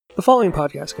The following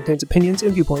podcast contains opinions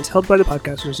and viewpoints held by the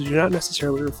podcasters who do not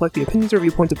necessarily reflect the opinions or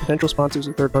viewpoints of potential sponsors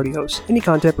or third-party hosts. Any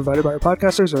content provided by our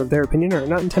podcasters are of their opinion and are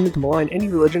not intended to malign any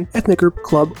religion, ethnic group,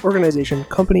 club, organization,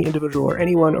 company, individual, or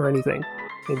anyone or anything.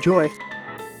 Enjoy.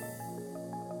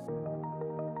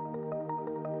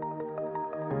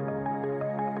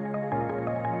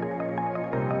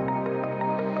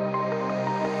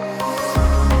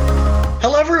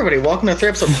 Hello, everybody. Welcome to 3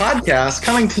 Episode Podcast,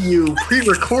 coming to you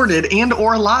pre-recorded and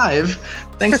or live,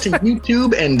 thanks to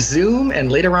YouTube and Zoom,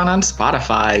 and later on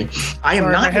Spotify. I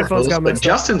am not your host, but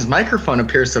Justin's microphone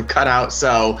appears to have cut out,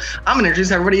 so I'm going to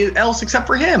introduce everybody else except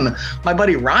for him. My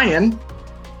buddy Ryan.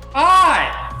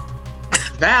 Hi.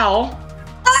 Val.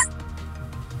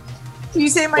 Can you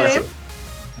say my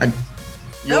name?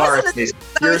 You're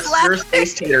a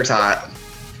space tater tot.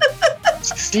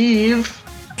 Steve.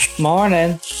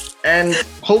 Morning. And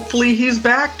hopefully he's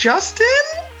back, Justin?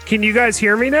 Can you guys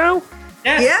hear me now?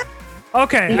 Yes. Yeah.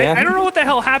 Okay. Yeah. I don't know what the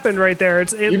hell happened right there.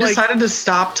 You decided to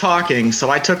stop talking,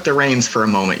 so I took the reins for a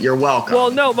moment. You're welcome.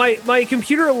 Well, no, my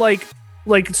computer like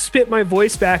spit my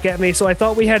voice back at me, so I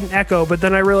thought we had an echo, but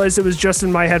then I realized it was just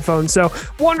in my headphones. So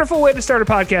wonderful way to start a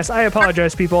podcast. I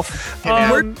apologize, people. Hey,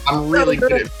 man, I'm really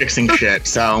good at fixing shit,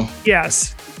 so.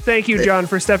 Yes. Thank you, John,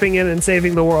 for stepping in and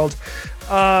saving the world.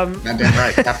 Goddamn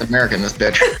right, Captain America in this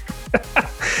bitch.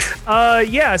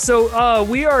 So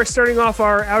we are starting off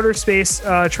our outer space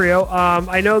trio.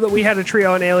 I know that we had a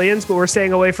trio on aliens, but we're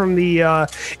staying away from the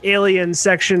alien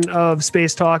section of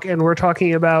Space Talk, and we're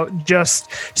talking about just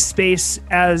space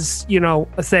as,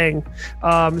 a thing.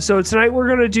 So tonight we're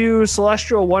going to do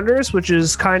Celestial Wonders, which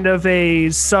is kind of a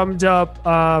summed up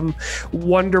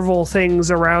wonderful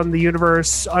things around the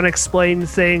universe, unexplained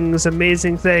things,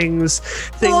 amazing things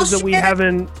that we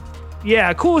haven't.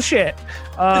 Yeah, cool shit.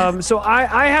 So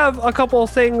I have a couple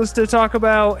things to talk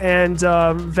about, and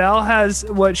Val has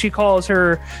what she calls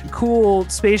her cool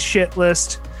space shit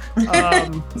list. She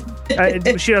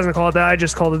doesn't call it that. I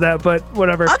just called it that, but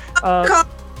whatever.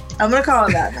 I'm going to call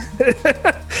it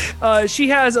that. She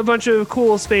has a bunch of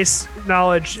cool space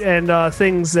knowledge and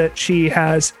things that she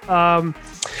has.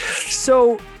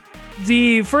 So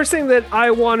the first thing that I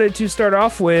wanted to start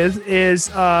off with is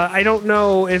I don't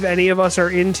know if any of us are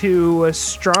into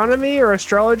astronomy or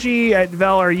astrology.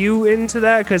 Val, are you into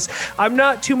that? Because I'm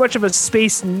not too much of a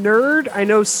space nerd. I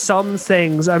know some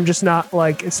things. I'm just not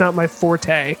it's not my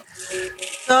forte.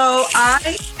 So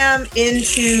I am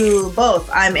into both.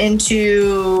 I'm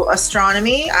into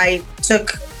astronomy. I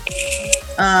took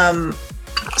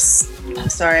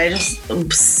sorry, I just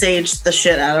saged the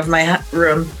shit out of my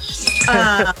room.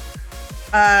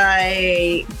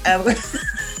 I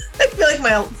feel like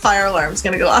my fire alarm is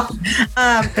going to go off.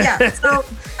 So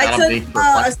I took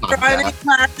astronomy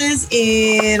classes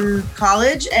in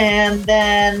college, and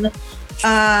then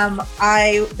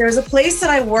there's a place that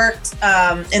I worked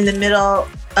in the middle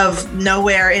of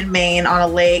nowhere in Maine on a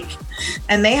lake,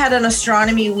 and they had an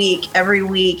astronomy week every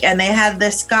week, and they had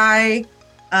this guy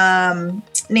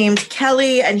named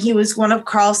Kelly, and he was one of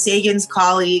Carl Sagan's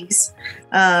colleagues.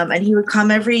 And he would come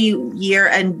every year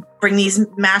and bring these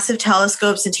massive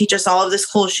telescopes and teach us all of this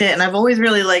cool shit. And I've always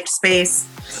really liked space.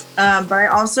 But I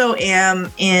also I'm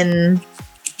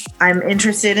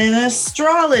interested in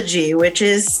astrology, which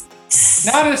is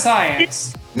not a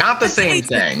science. Not the same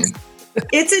thing.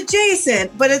 It's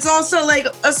adjacent, but it's also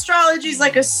astrology is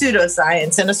like a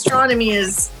pseudoscience, and astronomy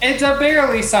is. It's a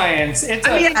barely science.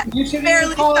 You should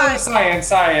barely call it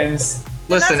science.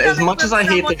 Listen, as much as I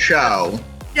hate the show.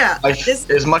 Yeah.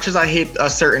 As much as I hate a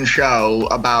certain show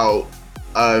about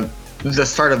the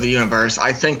start of the universe,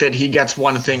 I think that he gets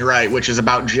one thing right, which is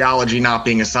about geology not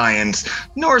being a science,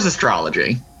 nor is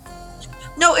astrology.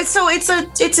 No, it's a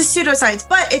pseudoscience,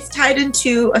 but it's tied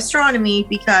into astronomy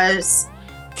because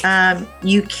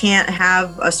you can't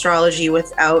have astrology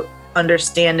without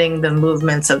understanding the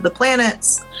movements of the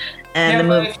planets. And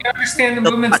but if you understand the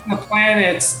movements of the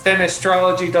planets, then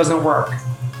astrology doesn't work.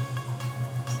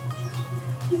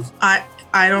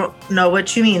 I don't know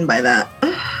what you mean by that.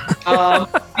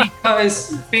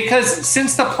 Because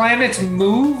since the planets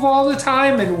move all the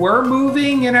time and we're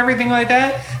moving and everything like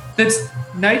that, the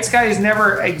night sky is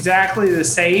never exactly the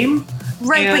same.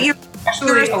 Right, and but you're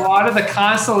actually a lot of the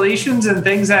constellations and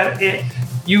things that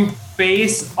you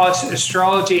base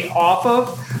astrology off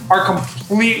of are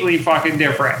completely fucking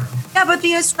different. Yeah, but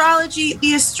the astrology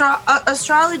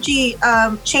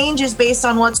changes based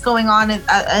on what's going on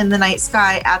in the night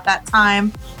sky at that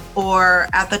time, or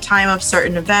at the time of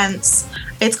certain events.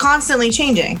 It's constantly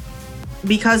changing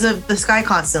because of the sky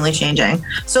constantly changing.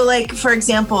 So, for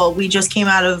example, we just came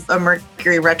out of a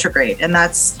Mercury retrograde, and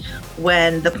that's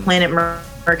when the planet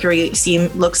Mercury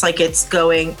looks like it's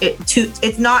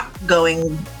not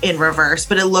going in reverse,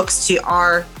 but it looks to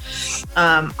our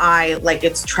eye like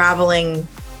it's traveling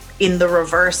in the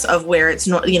reverse of where it's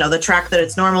the track that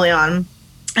it's normally on.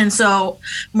 And so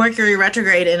Mercury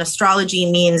retrograde in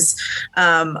astrology means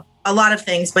a lot of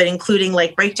things, but including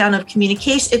like breakdown of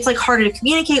communication. It's like harder to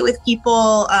communicate with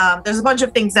people. There's a bunch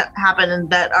of things that happen and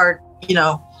that are,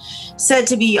 said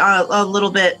to be a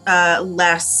little bit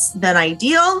less than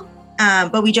ideal.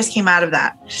 But we just came out of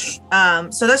that.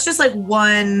 So that's just like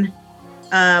one,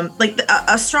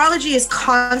 astrology is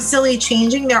constantly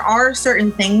changing. There are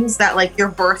certain things that like your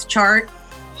birth chart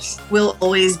will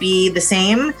always be the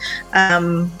same.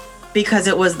 Because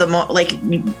it was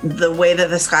the way that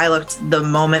the sky looked the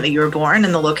moment that you were born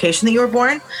and the location that you were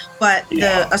born. But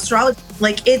the astrology,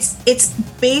 like it's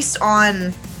based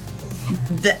on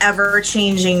the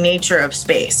ever-changing nature of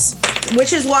space,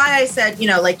 which is why I said, you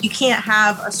can't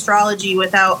have astrology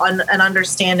without an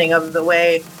understanding of the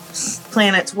way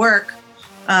planets work,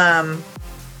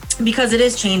 because it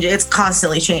is changing. It's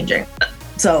constantly changing.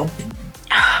 So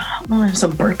I'm so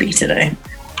burpy today.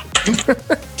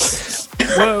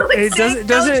 Well,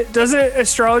 doesn't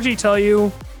astrology tell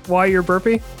you why you're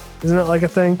burpy? Isn't it like a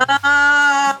thing?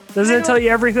 Doesn't it tell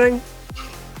you everything?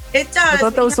 It does. I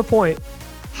thought that was the point.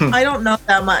 I don't know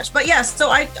that much, but yes. So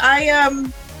I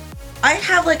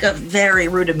have like a very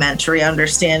rudimentary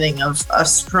understanding of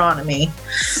astronomy.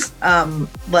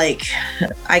 Like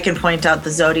I can point out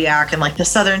the zodiac and like the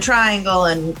Southern Triangle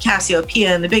and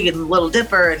Cassiopeia and the Big and Little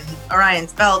Dipper and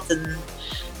Orion's Belt and a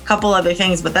couple other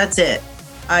things, but that's it.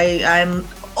 I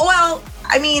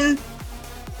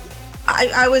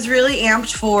was really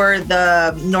amped for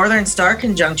the Northern Star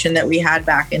conjunction that we had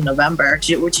back in November.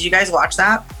 Did you guys watch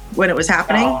that when it was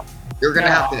happening? You're going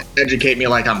to have to educate me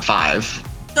like I'm 5.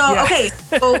 So, okay.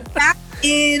 So back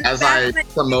in... As I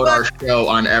promote our show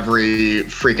on every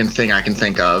freaking thing I can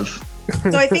think of.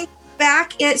 So I think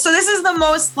so this is the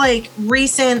most like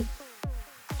recent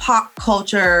pop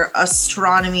culture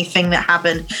astronomy thing that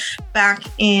happened back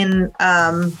in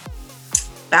October,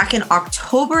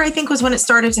 I think was when it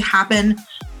started to happen.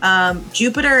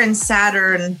 Jupiter and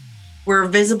Saturn were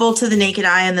visible to the naked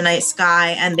eye in the night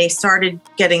sky, and they started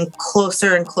getting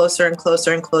closer and closer and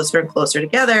closer and closer and closer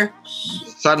together.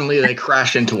 Suddenly they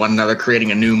crash into one another,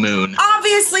 creating a new moon.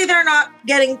 Obviously they're not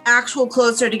getting actual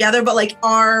closer together, but like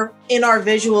our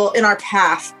visual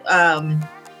path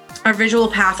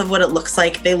of what it looks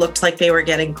like, they looked like they were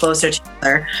getting closer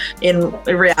together. In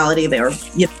reality, they were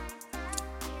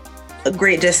a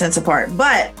great distance apart.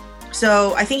 But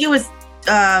so I think it was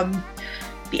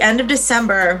the end of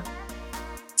December,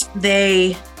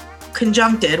 they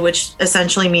conjuncted, which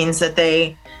essentially means that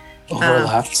they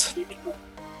overlapped.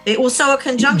 So a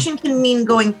conjunction can mean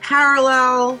going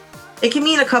parallel. It can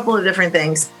mean a couple of different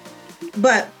things,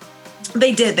 but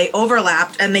they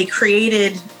overlapped and they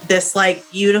created this like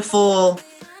beautiful,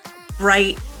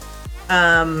 bright,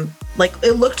 like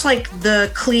it looked like the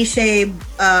cliche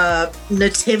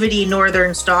nativity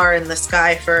northern star in the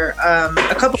sky for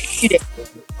a few days.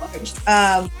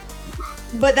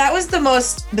 But that was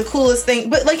the coolest thing.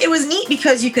 But like it was neat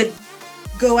because you could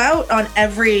go out on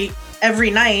every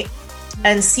night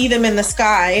and see them in the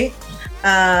sky.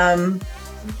 And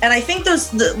I think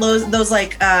those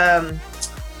like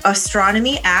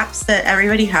astronomy apps that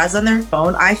everybody has on their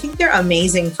phone, I think they're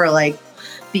amazing for like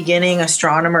beginning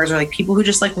astronomers or like people who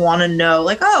just like want to know,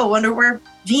 like, oh, I wonder where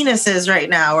Venus is right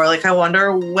now, or like I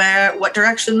wonder what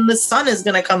direction the sun is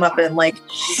going to come up in. Like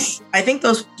I think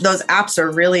those apps are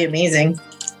really amazing.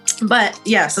 But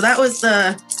yeah, so that's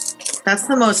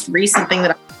the most recent thing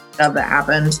that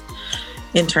happened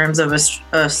in terms of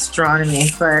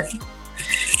astronomy. But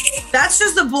that's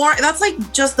just the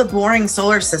boring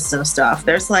solar system stuff.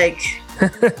 There's like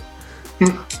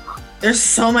there's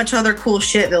so much other cool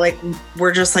shit that like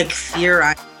we're just like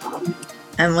theorizing.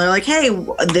 And they're like, hey,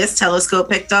 this telescope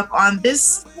picked up on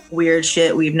this weird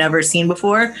shit we've never seen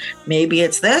before. Maybe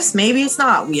it's this, maybe it's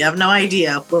not. We have no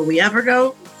idea. Will we ever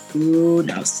go? Who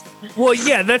knows? Well,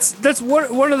 yeah, that's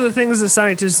one of the things that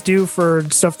scientists do for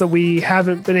stuff that we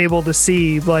haven't been able to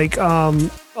see. Like a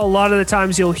lot of the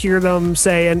times you'll hear them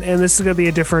say, and this is going to be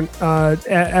a different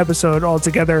episode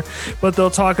altogether, but they'll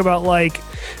talk about like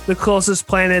the closest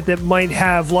planet that might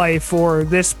have life, or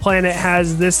this planet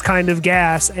has this kind of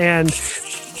gas, and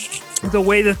the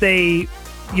way that they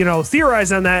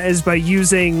theorize on that is by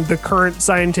using the current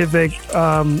scientific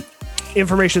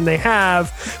information they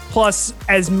have, plus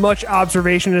as much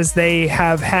observation as they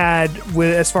have had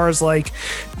with as far as like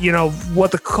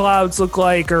what the clouds look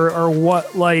like, or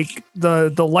what like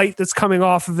the light that's coming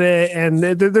off of it, and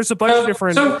there's a bunch of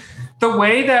different the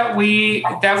way that we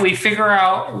figure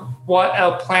out what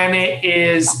a planet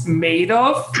is made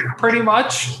of, pretty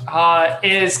much,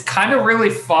 is kind of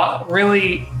really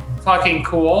fucking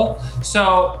cool.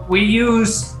 So we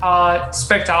use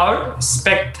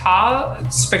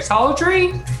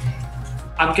spectrometry.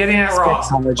 I'm getting it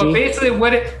wrong. But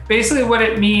basically what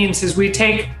it means is we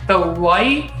take the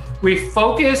light, we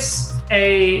focus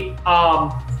a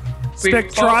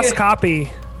spectroscopy.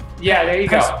 Yeah, there you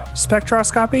go.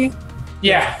 Spectroscopy?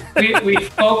 Yeah. We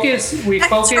focus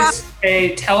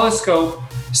a telescope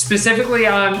specifically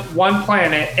on one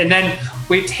planet, and then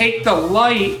we take the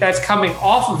light that's coming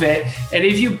off of it, and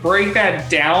if you break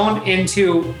that down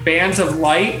into bands of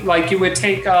light, like you would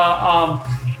take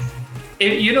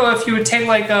if you would take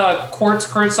like a quartz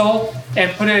crystal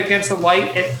and put it against the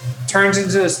light, it turns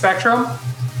into a spectrum.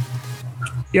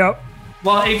 Yep.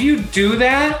 Well, if you do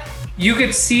that, you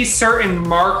could see certain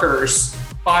markers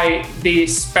by the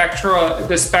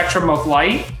spectrum of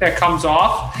light that comes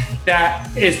off that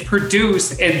is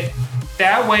produced, and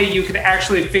that way you can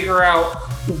actually figure out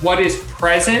what is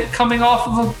present coming off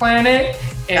of a planet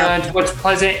and what's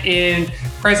present in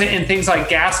things like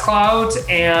gas clouds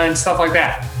and stuff like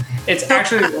that. It's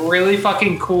actually really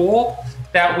fucking cool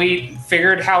that we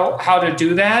figured how to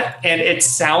do that, and it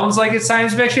sounds like it's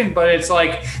science fiction, but it's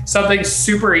like something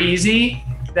super easy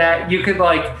that you could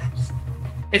like.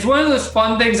 It's one of those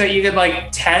fun things that you could like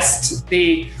test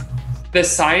the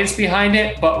science behind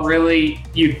it, but really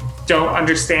you don't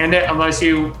understand it unless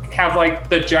you have like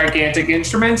the gigantic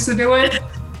instruments to do it.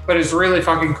 But it's really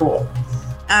fucking cool.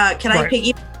 Can I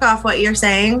piggyback off what you're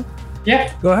saying?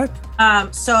 Yeah, go ahead.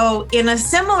 So in a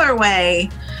similar way,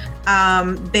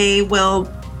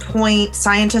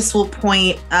 scientists will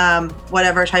point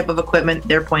whatever type of equipment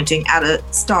they're pointing at a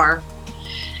star,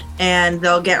 and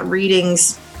they'll get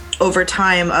readings over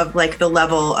time of like the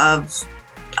level of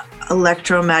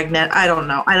electromagnet. I don't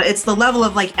know. It's the level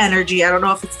of like energy. I don't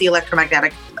know if it's the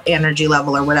electromagnetic energy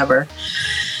level or whatever.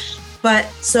 But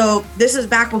so this is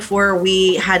back before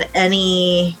we had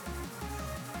any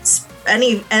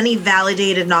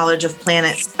validated knowledge of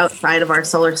planets outside of our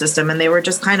solar system, and they were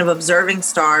just kind of observing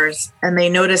stars, and they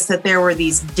noticed that there were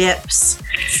these dips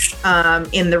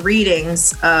in the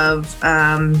readings of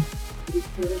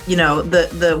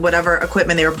the whatever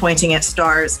equipment they were pointing at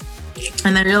stars,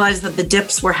 and they realized that the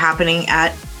dips were happening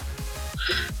at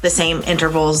the same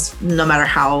intervals, no matter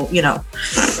how,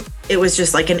 it was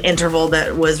just like an interval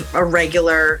that was a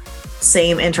regular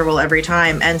same interval every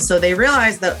time. And so they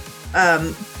realized that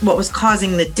what was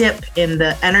causing the dip in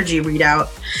the energy readout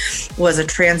was a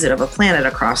transit of a planet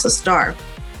across a star.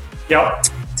 Yep.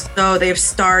 So they've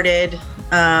started,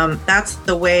 that's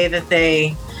the way that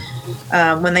they,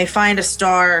 when they find a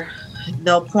star,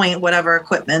 they'll point whatever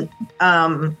equipment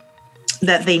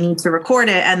that they need to record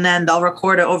it, and then they'll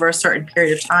record it over a certain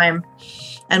period of time.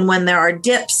 And when there are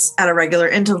dips at a regular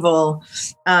interval,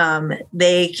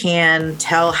 they can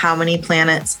tell how many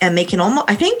planets, and they can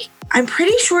I'm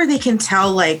pretty sure they can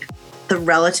tell like the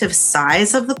relative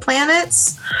size of the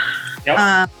planets.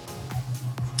 Yep.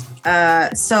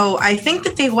 So I think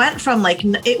that they went from like,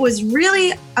 it was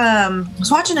really, I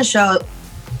was watching a show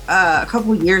a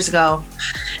couple of years ago,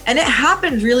 and it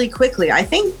happened really quickly. I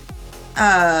think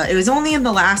it was only in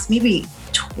the last maybe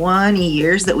 20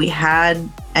 years that we had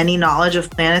any knowledge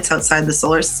of planets outside the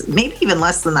solar system, maybe even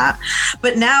less than that.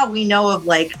 But now we know of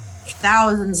like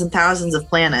thousands and thousands of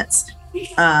planets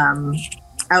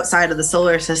outside of the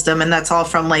solar system, and that's all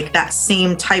from like that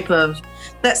same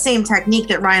technique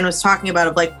that Ryan was talking about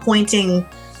of like pointing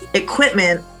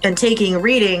equipment and taking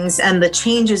readings, and the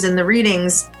changes in the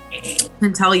readings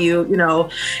can tell you,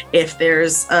 if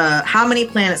there's how many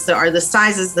planets there are, the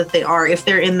sizes that they are, if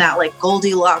they're in that like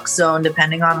Goldilocks zone,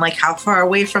 depending on like how far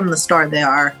away from the star they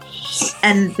are.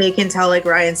 And they can tell, like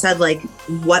Ryan said, like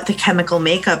what the chemical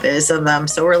makeup is of them.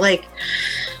 So we're like,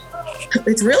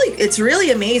 it's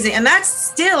really amazing. And that's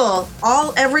still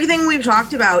everything we've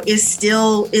talked about is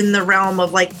still in the realm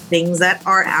of like things that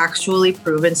are actually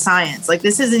proven science. Like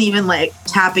this isn't even like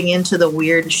tapping into the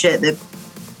weird shit that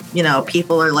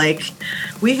people are like,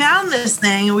 we found this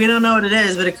thing and we don't know what it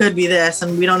is, but it could be this,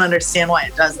 and we don't understand why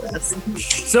it does this.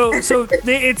 So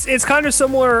it's kind of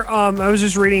similar. I was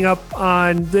just reading up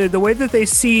on the way that they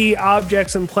see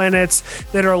objects and planets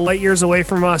that are light years away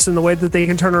from us, and the way that they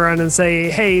can turn around and say,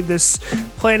 hey, this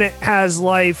planet has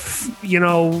life,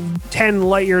 10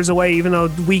 light years away, even though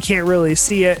we can't really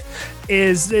see it.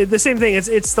 Is the same thing.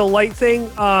 It's the light thing.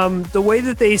 The way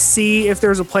that they see if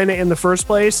there's a planet in the first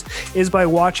place is by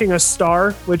watching a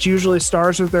star, which usually stars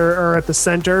stars that are at the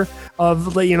center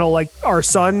of, like our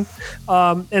sun,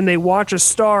 and they watch a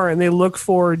star and they look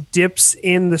for dips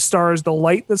in the stars, the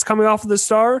light that's coming off of the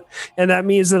star, and that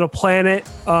means that a planet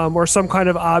or some kind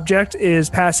of object is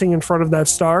passing in front of that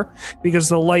star because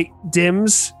the light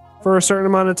dims for a certain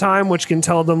amount of time, which can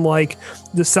tell them like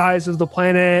the size of the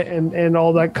planet and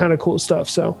all that kind of cool stuff.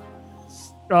 So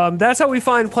that's how we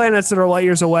find planets that are light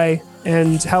years away,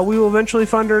 and how we will eventually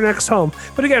find our next home.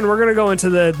 But again, we're going to go into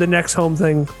the next home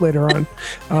thing later on.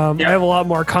 I have a lot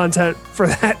more content for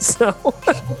that. So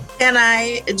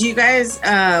do you guys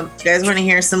want to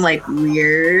hear some like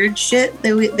weird shit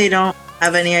that they don't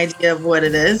have any idea of what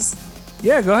it is?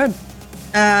 Yeah, go ahead.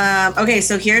 Okay,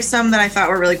 so here's some that I thought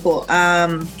were really cool.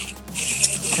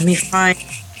 Let me find.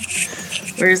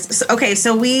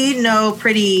 So we know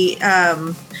pretty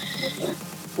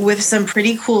with some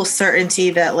pretty cool certainty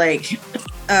that like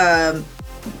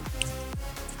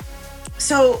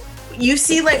so you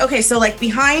see like, okay, so like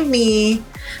behind me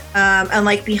and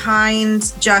like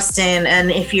behind Justin, and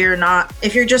if you're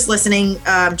just listening,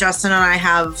 Justin and I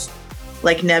have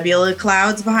like nebula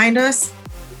clouds behind us.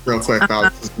 Real quick,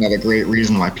 this is another great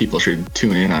reason why people should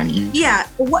tune in on you. Yeah.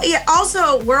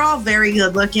 Also, we're all very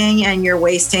good looking, and you're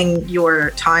wasting your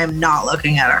time not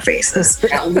looking at our faces.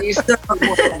 At least 5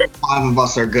 of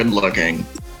us are good looking.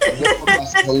 One of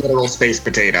us is a literal space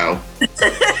potato.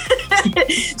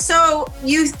 So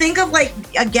you think of like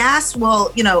a gas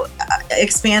will,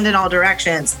 expand in all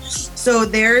directions. So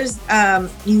there's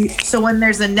so when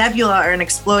there's a nebula or an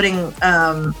exploding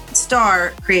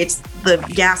star creates the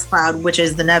gas cloud, which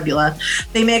is the nebula.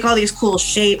 They make all these cool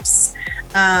shapes,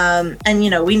 and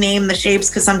we name the shapes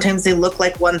because sometimes they look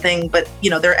like one thing, but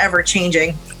they're ever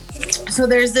changing. So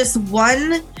there's this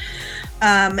one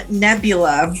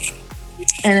nebula,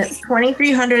 and it's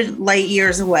 2,300 light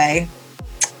years away.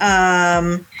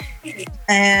 And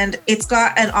it's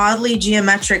got an oddly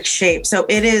geometric shape. So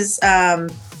it is,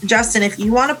 Justin, if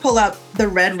you want to pull up the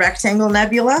red rectangle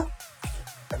nebula.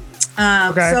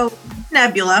 Okay. So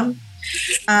nebula,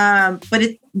 but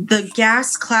the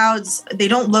gas clouds, they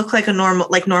don't look like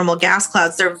normal gas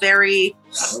clouds. They're very,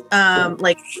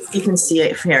 like you can see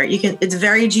it here. It's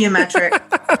very geometric.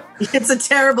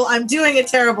 I'm doing a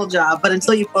terrible job, but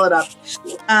until you pull it up.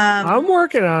 I'm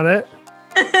working on it.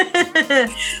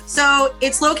 So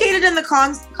it's located in the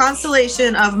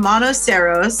constellation of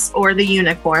Monoceros, or the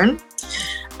unicorn.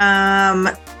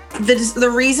 The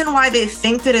reason why they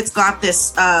think that it's got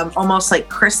this almost like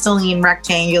crystalline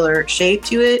rectangular shape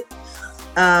to it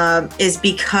is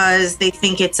because they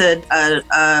think it's a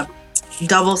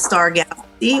double star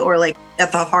galaxy, or like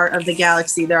at the heart of the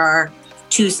galaxy there are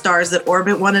 2 stars that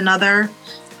orbit one another,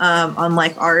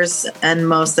 unlike ours and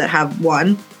most that have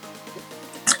one.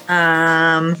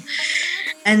 And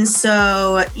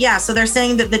so they're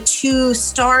saying that the 2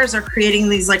 stars are creating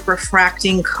these like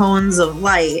refracting cones of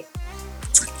light.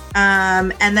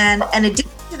 And then in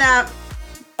addition to that,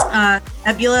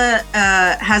 nebula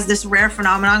has this rare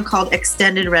phenomenon called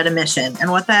extended red emission.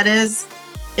 And what that is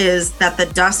that the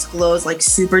dust glows like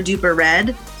super duper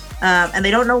red. And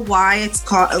they don't know why it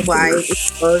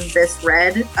glows this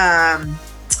red.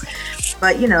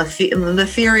 But the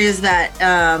theory is that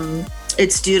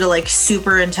it's due to like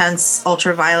super intense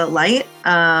ultraviolet light.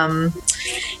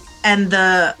 And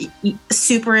the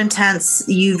super intense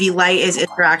UV light is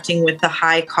interacting with the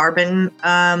high carbon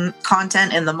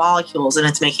content in the molecules, and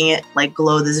it's making it like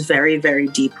glow this very, very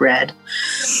deep red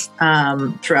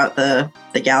throughout the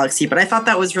galaxy. But I thought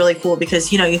that was really cool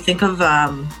because, you think of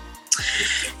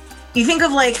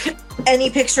like any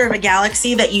picture of a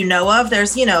galaxy that you know of.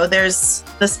 There's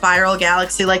the spiral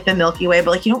galaxy like the Milky Way,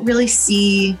 but like you don't really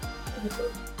see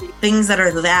things that are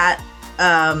that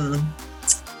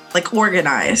like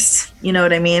organized, you know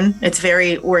what I mean? It's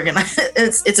very organized.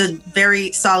 It's a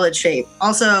very solid shape.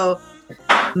 Also,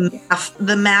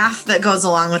 the math that goes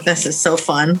along with this is so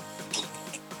fun.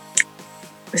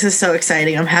 This is so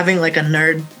exciting. I'm having like a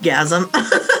nerd-gasm.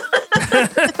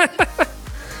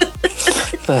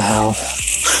 The hell?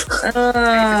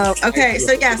 Okay,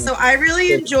 so I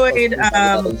really enjoyed that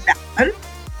one.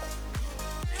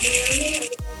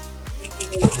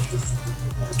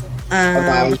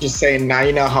 I was just saying, now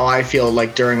you know how I feel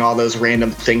like during all those random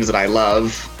things that I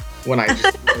love when I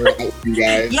just hear about you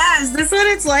guys. Yeah, is this what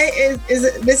it's like?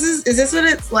 Is this what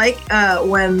it's like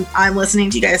when I'm listening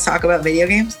to you guys talk about video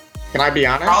games? Can I be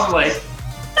honest? Probably.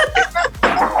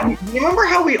 You remember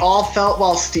how we all felt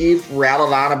while Steve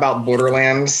rattled on about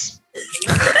Borderlands?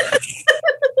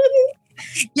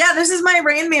 Yeah, this is my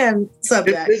Rain Man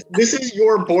subject. This is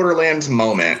your Borderlands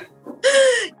moment.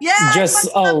 Yeah, just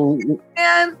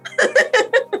man.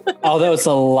 Although it's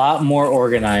a lot more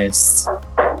organized.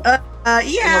 And a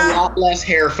Yeah. lot less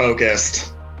hair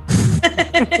focused.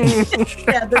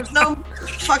 Yeah, there's no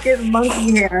fucking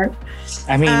monkey hair.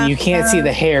 I mean, you can't see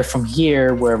the hair from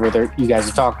here, wherever you guys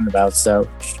are talking about. So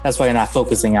that's why you're not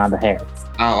focusing on the hair.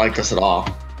 I don't like this at all.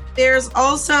 There's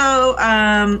also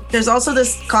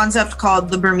this concept called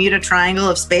the Bermuda Triangle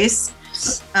of space.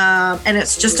 And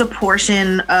it's just a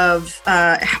portion of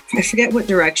I forget what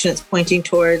direction it's pointing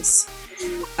towards.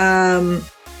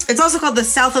 It's also called the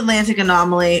South Atlantic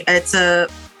Anomaly.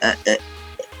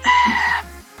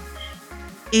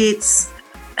 It's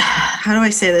how do I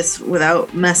say this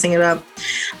without messing it up?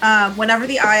 Whenever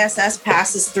the ISS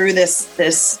passes through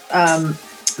this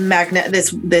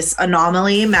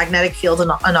anomaly, magnetic field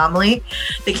anomaly,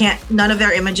 none of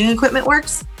their imaging equipment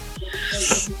works.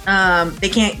 They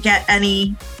can't get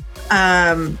any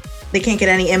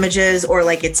images, or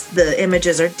like the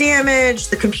images are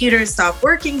damaged, the computers stop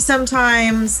working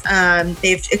sometimes.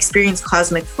 They've experienced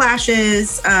cosmic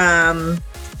flashes.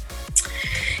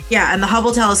 And the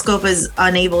Hubble telescope is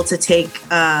unable to take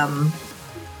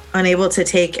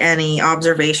any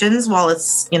observations while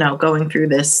it's, going through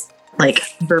this like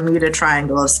Bermuda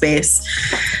Triangle of space.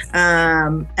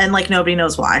 And like nobody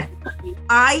knows why.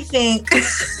 I think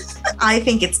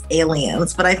it's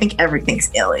aliens, but I think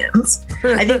everything's aliens.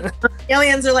 I think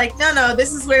aliens are like, no,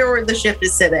 this is where the ship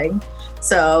is sitting.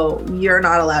 So you're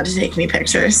not allowed to take any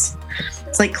pictures.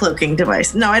 It's like cloaking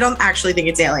device. No, I don't actually think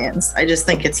it's aliens. I just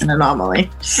think it's an anomaly.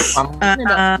 So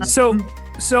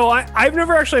I've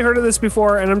never actually heard of this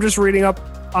before, and I'm just reading up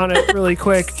on it really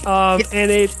quick. And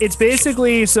it's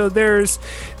basically, so there's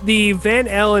the Van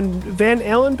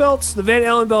Allen belts,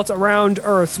 around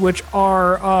Earth, which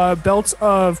are belts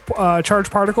of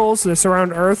charged particles that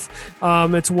surround Earth.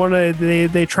 It's one of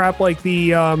they trap like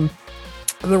the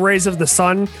rays of the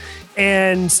sun.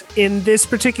 And in this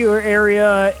particular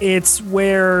area, it's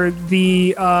where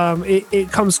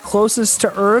it comes closest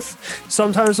to Earth,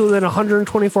 sometimes within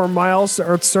 124 miles to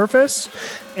Earth's surface,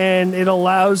 and it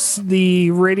allows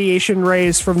the radiation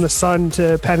rays from the sun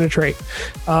to penetrate.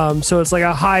 So it's like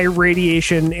a high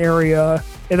radiation area,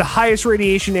 the highest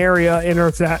radiation area in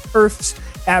Earth's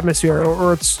atmosphere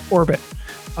or Earth's orbit,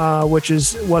 which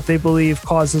is what they believe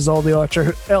causes all the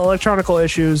electronical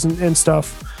issues and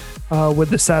stuff. With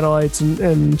the satellites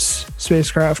and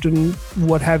spacecraft and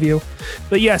what have you.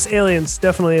 But yes, aliens,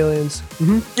 definitely aliens.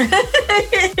 Mm-hmm.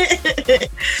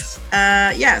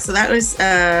 So that was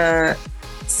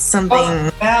something.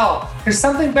 Oh, Val, there's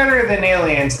something better than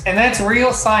aliens, and that's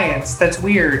real science. That's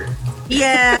weird.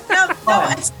 Yeah. No.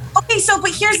 Okay,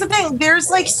 but here's the thing. There's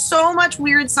like so much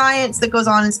weird science that goes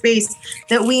on in space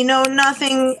that we know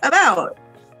nothing about.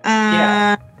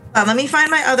 Let me find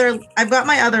I've got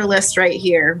my other list right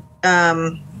here.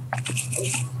 I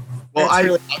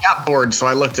got bored, so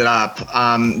I looked it up.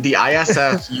 The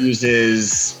ISS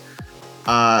uses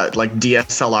like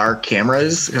DSLR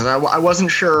cameras, because I wasn't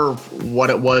sure what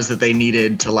it was that they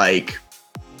needed to like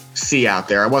see out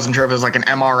there. I wasn't sure if it was like an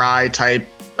MRI type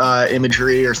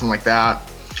imagery or something like that.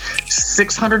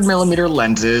 600 millimeter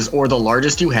lenses, or the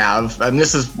largest you have, and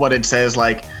this is what it says,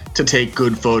 like, to take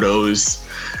good photos.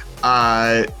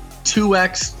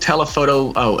 2x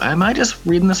telephoto. Oh, am I just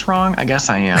reading this wrong? I guess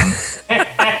I am.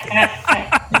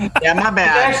 Yeah, my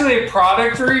bad. It's actually a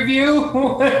product review.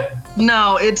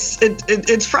 No, it's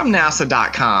from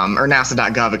NASA.com or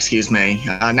NASA.gov, excuse me.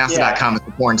 NASA.com is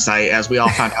the porn site, as we all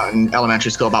found out in elementary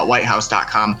school about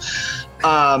WhiteHouse.com.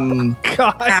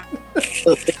 God.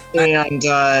 And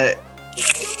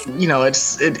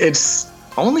it's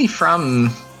only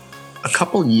from a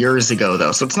couple years ago,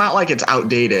 though, so it's not like it's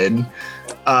outdated.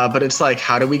 But it's like,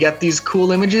 how do we get these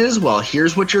cool images? Well,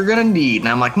 here's what you're gonna need. And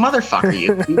I'm like, motherfucker,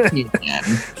 you beat me again.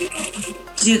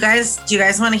 Do you guys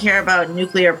want to hear about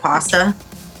nuclear pasta?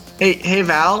 Hey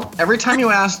Val, every time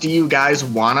you ask, do you guys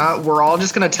wanna, we're all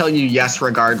just gonna tell you yes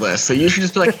regardless. So you should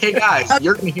just be like, hey guys,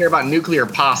 you're gonna hear about nuclear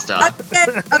pasta.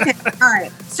 Okay, all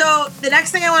right. So the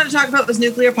next thing I wanted to talk about was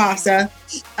nuclear pasta.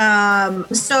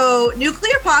 So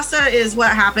nuclear pasta is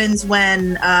what happens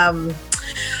when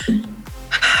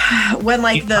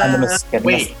like the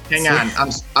wait, hang on.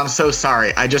 I'm so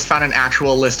sorry. I just found an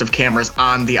actual list of cameras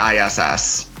on the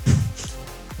ISS.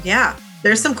 Yeah,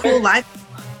 there's some cool live.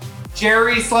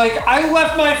 Jerry's like, I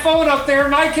left my phone up there.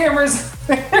 My camera's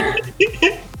there.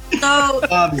 So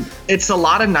it's a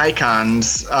lot of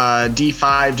Nikons,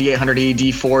 D5, D800E,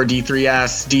 D4,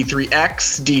 D3S,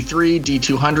 D3X, D3,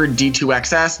 D200,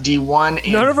 D2XS,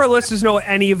 D1. None of our listeners know what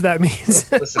any of that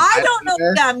means. Listen, I don't know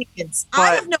what that means.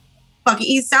 I have no fucking.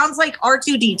 He sounds like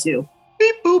R2D2.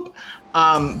 Beep boop.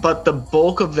 but the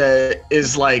bulk of it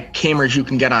is like cameras you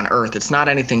can get on Earth. It's not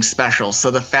anything special.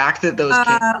 So the fact that those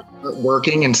cameras aren't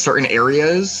working in certain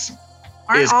areas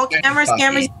aren't all cameras you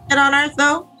can get on Earth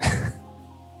though?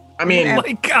 I mean, Oh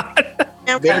my God.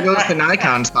 there goes the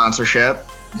Nikon sponsorship.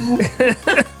 Can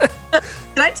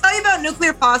I tell you about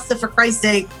nuclear pasta for Christ's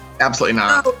sake? Absolutely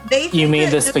not. So You mean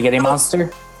the spaghetti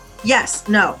monster? Yes,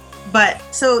 no. But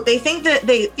so they think that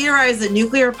they theorize that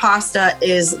nuclear pasta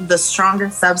is the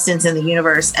strongest substance in the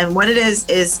universe. And what it is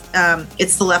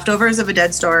it's the leftovers of a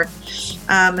dead star.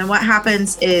 And what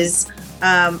happens is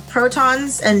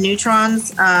protons and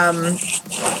neutrons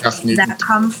that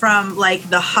come from like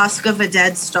the husk of a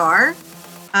dead star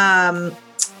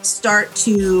start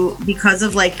to, because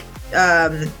of like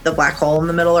the black hole in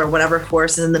the middle or whatever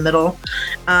force is in the middle,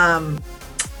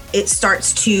 it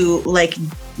starts to like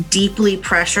deeply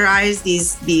pressurize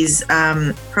these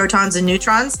protons and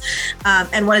neutrons,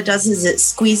 and what it does is it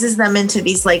squeezes them into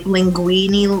these like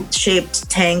linguine shaped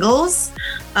tangles,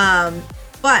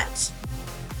 but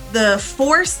the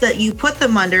force that you put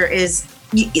them under is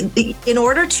in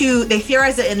order to, they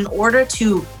theorize that in order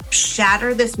to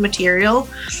shatter this material,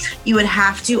 you would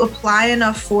have to apply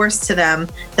enough force to them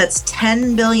that's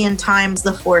 10 billion times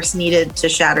the force needed to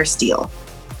shatter steel.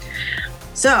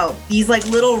 So these like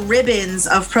little ribbons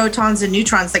of protons and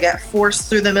neutrons that get forced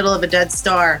through the middle of a dead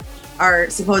star are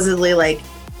supposedly like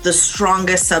the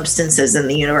strongest substances in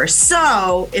the universe.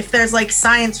 So if there's like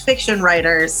science fiction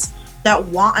writers that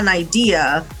want an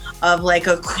idea of like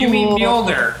a cool... You mean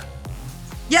Mjolnir?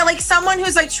 Yeah, like someone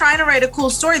who's like trying to write a cool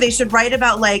story, they should write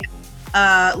about like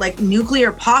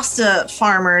nuclear pasta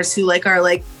farmers who like are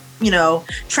like, you know,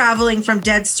 traveling from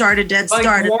dead star to dead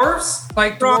star.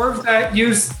 Like dwarves that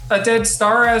use a dead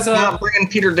star as a... Not bringing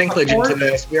Peter Dinklage into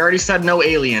this. We already said no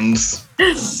aliens.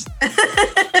 That's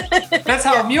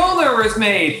how Mjolnir was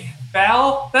made,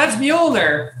 Val. That's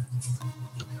Mjolnir.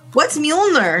 What's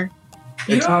Mjolnir?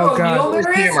 You It's- know oh, God. what It was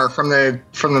Mjolnir is? Hammer from the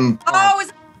Oh,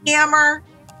 it's a hammer.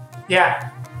 Yeah.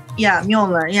 Yeah,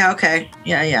 Mjolnir. Yeah, okay.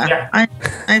 Yeah. Yeah.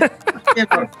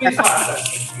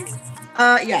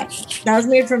 Yeah, that was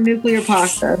made from nuclear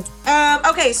pasta.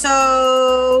 Okay,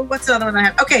 so what's another one I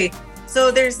have? Okay, so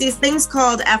there's these things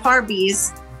called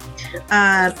FRBs,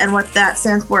 and what that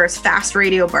stands for is fast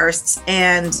radio bursts.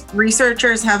 And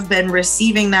researchers have been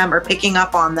receiving them or picking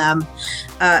up on them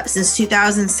since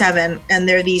 2007. And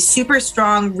they're these super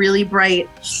strong, really bright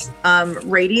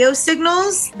radio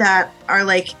signals that are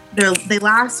like they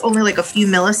last only like a few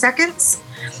milliseconds,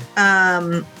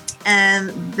 and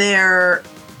they're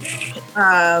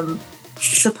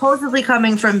supposedly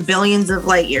coming from billions of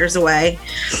light years away.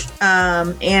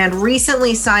 And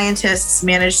recently scientists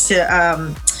managed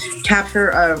to capture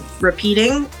a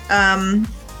repeating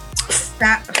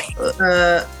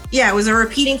it was a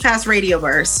repeating fast radio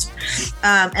burst,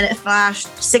 and it flashed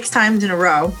 6 times in a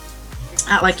row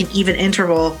at like an even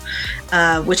interval,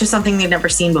 which is something they've never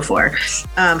seen before.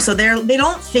 So they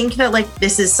don't think that like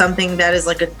this is something that is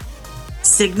like a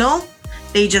signal.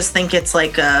 They just think it's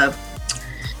like a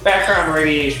Background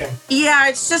radiation. Yeah,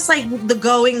 it's just like the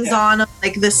goings on of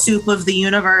like the soup of the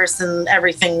universe and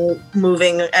everything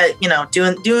moving,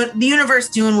 doing the universe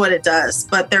doing what it does.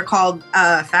 But they're called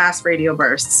fast radio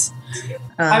bursts.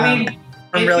 I mean,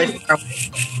 from really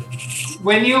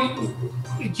when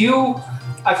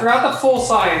I forgot the full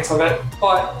science of it,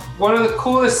 but one of the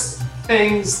coolest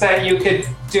things that you could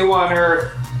do on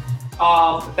Earth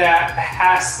that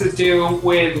has to do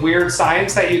with weird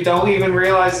science that you don't even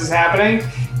realize is happening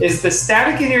is the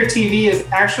static in your TV is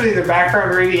actually the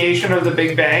background radiation of the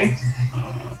Big Bang.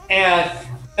 And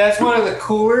that's one of the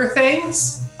cooler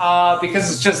things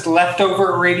because it's just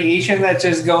leftover radiation that's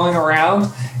just going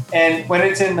around. And when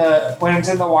it's in the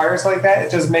wires like that,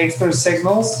 it just makes those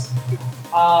signals.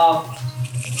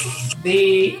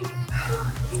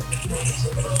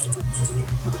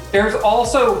 There's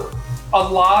also a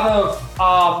lot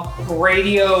of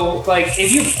radio, like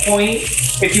if you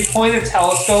point a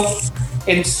telescope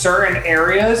in certain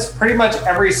areas, pretty much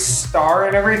every star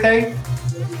and everything.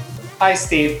 Hi,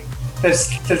 Steve.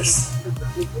 If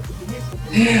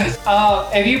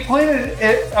you point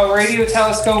a radio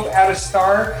telescope at a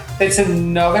star, it's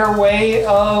another way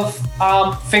of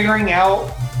figuring out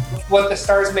what the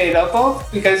star is made up of,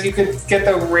 because you could get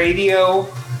the radio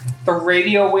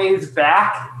waves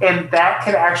back, and that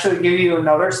could actually give you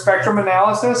another spectrum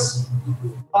analysis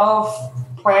of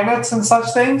planets and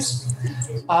such things,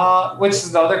 which is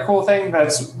another cool thing.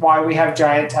 That's why we have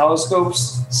giant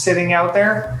telescopes sitting out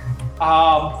there,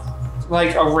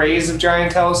 like arrays of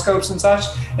giant telescopes and such.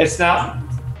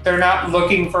 They're not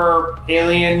looking for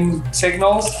alien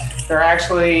signals. They're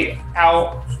actually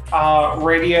out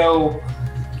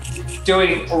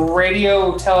doing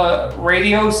radio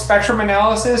spectrum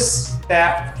analysis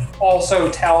that also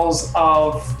tells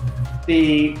of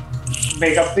the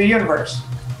makeup of the universe,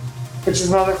 which is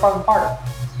another fun part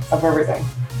of everything.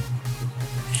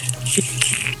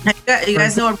 You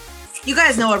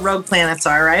guys know what rogue planets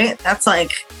are, right? That's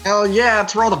like, hell yeah,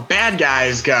 that's where all the bad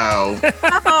guys go.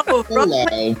 oh,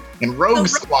 Hello. And Rogue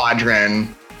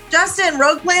Squadron. Justin,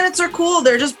 rogue planets are cool.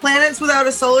 They're just planets without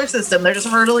a solar system. They're just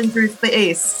hurtling through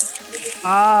space.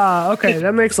 Ah, okay,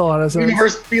 that makes a lot of sense.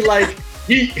 Universe be like,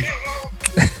 yeet.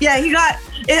 Yeah,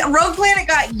 Rogue Planet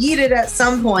got yeeted at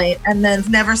some point and then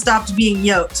never stopped being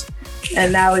yoked.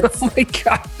 And now it's Oh my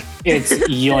god. It's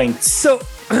yoinked.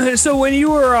 So when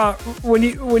you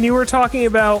were talking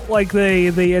about like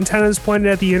the antennas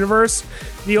pointed at the universe,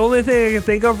 the only thing I could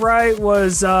think of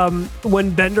was when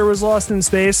Bender was lost in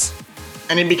space.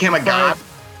 And he became a god.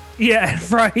 Yeah,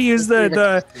 Fry used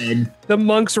the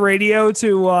monk's radio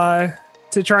to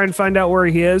try and find out where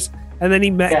he is, and then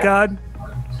he met God.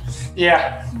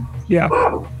 Yeah. Yeah.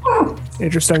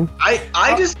 Interesting.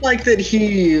 I just like that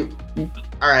he.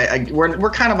 All right, we're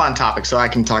kind of on topic, so I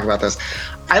can talk about this.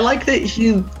 I like that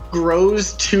he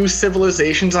grows two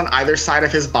civilizations on either side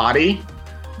of his body,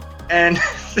 and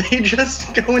they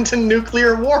just go into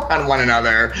nuclear war on one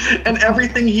another, and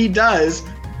everything he does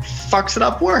fucks it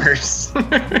up worse.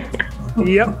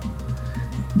 Yep.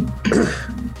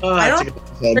 I don't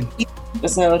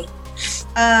episode.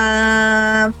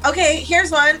 Okay,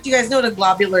 here's one. Do you guys know what a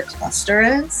globular cluster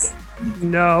is?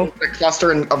 No. A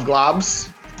cluster of globs.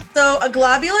 So a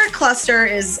globular cluster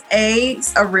is a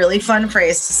really fun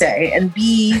phrase to say, and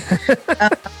B,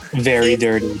 Very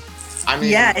dirty. I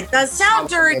mean, yeah, it does sound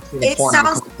dirty. It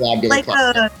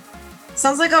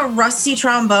sounds like a rusty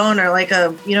trombone or like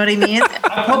a, you know what I mean?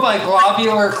 I put my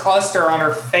globular cluster on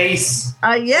her face.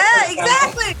 Yeah,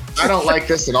 exactly. I don't like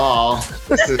this at all.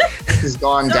 This has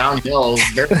gone downhill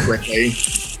very quickly.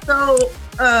 So,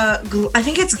 I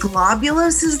think it's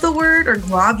globulous is the word, or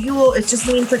globule. It just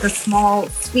means like a small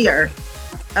sphere.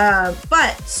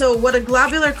 But so what a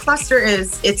globular cluster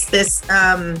is, it's this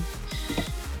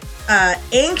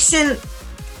ancient,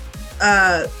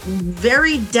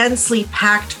 very densely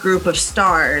packed group of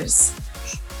stars.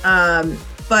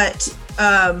 But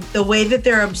the way that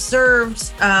they're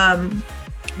observed,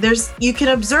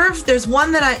 there's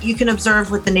one that you can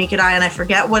observe with the naked eye, and I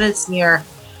forget what it's near.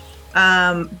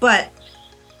 But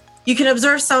you can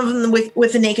observe some of them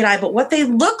with the naked eye, but what they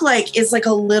look like is like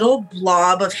a little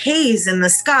blob of haze in the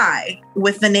sky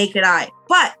with the naked eye.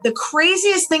 But the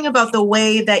craziest thing about the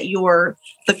way that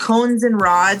the cones and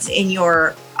rods in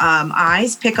your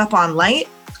eyes pick up on light,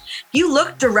 you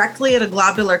look directly at a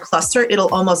globular cluster,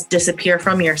 it'll almost disappear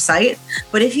from your sight.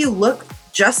 But if you look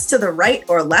just to the right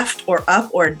or left or up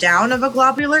or down of a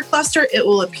globular cluster, it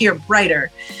will appear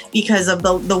brighter because of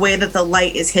the way that the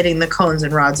light is hitting the cones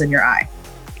and rods in your eye.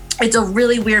 It's a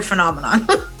really weird phenomenon.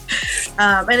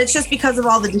 And it's just because of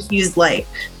all the diffused light.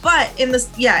 But in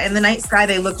the night sky,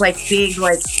 they look like big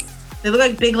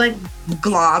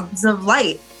globs of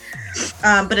light.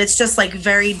 But it's just like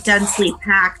very densely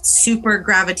packed, super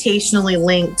gravitationally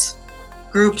linked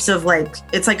groups of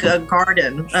it's like a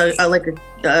garden,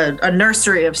 a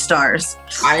nursery of stars.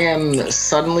 I am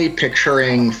suddenly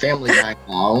picturing Family Guy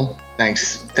now.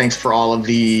 Thanks for all of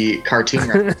the cartoon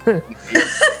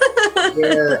references.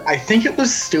 Where I think it was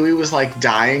Stewie was like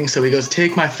dying, so he goes,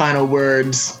 "Take my final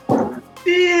words.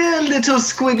 Dear little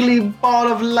squiggly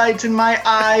ball of light in my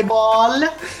eyeball."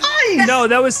 No,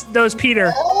 that was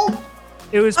Peter.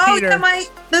 It was Peter.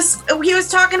 He was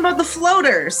talking about the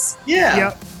floaters. Yeah.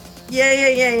 Yep.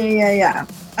 Yeah.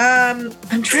 I'm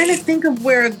trying to think of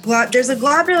where there's a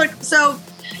globular. So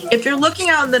if you're looking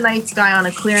out in the night sky on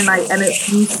a clear night and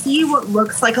you see what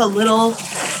looks like a little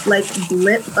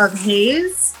blip of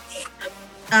haze,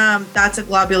 that's a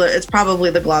globular. It's probably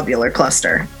the globular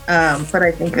cluster. But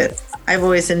I think that I've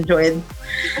always enjoyed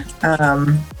those.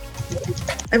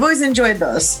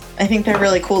 I think they're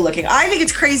really cool looking. I think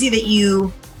it's crazy that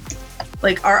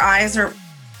our eyes are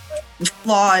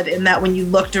flawed in that when you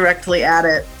look directly at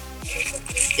it,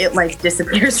 it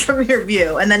disappears from your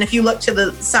view. And then if you look to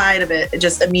the side of it, it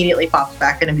just immediately pops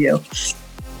back into view.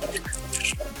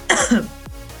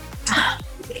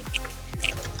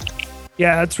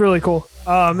 Yeah, that's really cool.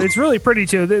 It's really pretty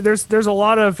too. There's a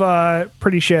lot of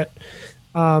pretty shit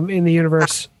in the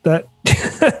universe that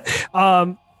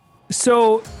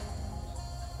so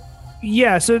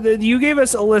you gave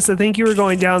us a list. I think you were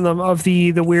going down them of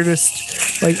the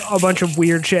weirdest, a bunch of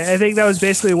weird shit. I think that was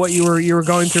basically what you were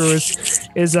going through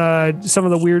is some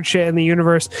of the weird shit in the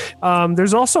universe.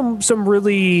 There's also some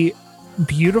really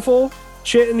beautiful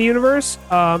shit in the universe,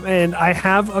 and I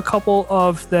have a couple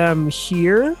of them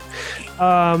here.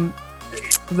 The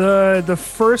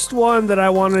first one that I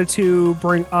wanted to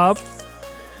bring up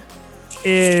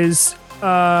is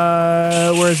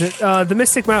where is it? The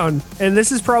Mystic Mountain, and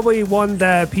this is probably one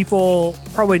that people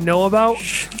probably know about.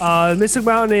 Mystic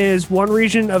Mountain is one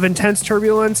region of intense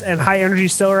turbulence and high energy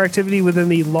stellar activity within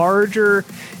the larger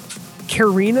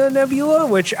Carina Nebula,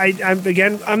 which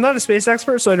I'm not a space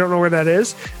expert, so I don't know where that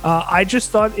is. I just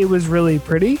thought it was really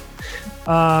pretty.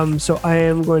 So I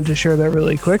am going to share that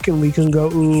really quick, and we can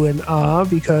go ooh and ah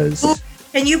because.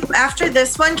 Can you, after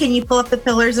this one, can you pull up the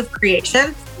Pillars of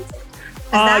Creation?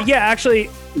 Yeah, actually,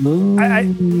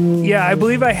 I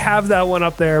believe I have that one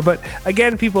up there. But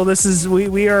again, people, this is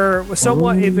we are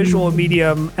somewhat a visual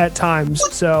medium at times.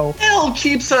 So Hell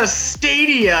keeps a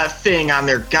Stadia thing on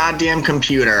their goddamn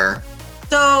computer.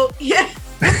 So yeah,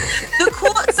 so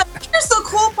here's the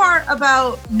cool part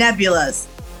about nebulas.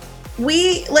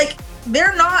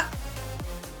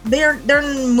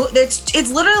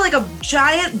 It's literally like a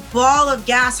giant ball of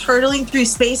gas hurtling through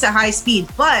space at high speed,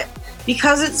 but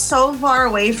because it's so far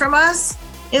away from us,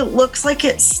 it looks like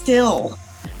it's still.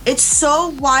 It's so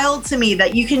wild to me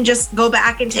that you can just go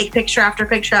back and take picture after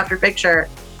picture after picture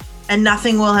and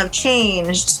nothing will have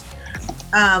changed.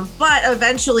 But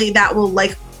eventually that will,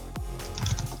 like,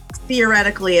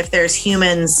 theoretically, if there's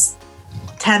humans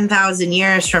 10,000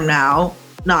 years from now,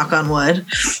 knock on wood,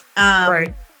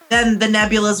 right, then the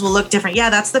nebulas will look different. Yeah,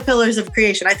 that's the Pillars of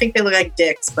Creation. I think they look like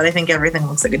dicks, but I think everything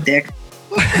looks like a dick.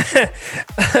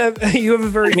 You have a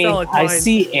very valid I mind.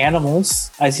 see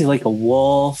animals. I see like a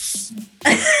wolf,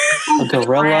 a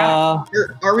gorilla.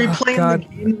 Are we playing the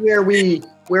game where we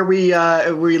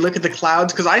look at the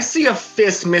clouds? Because I see a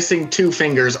fist missing 2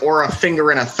 fingers or a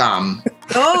finger and a thumb.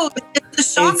 Oh, it's the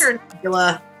Shocker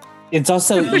Nebula. It's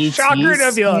also E.T.'s Shocker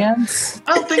Nebula. hands.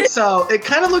 I don't think so. It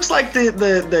kind of looks like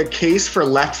the case for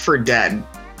Left 4 Dead.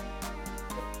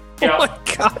 Yeah. Oh my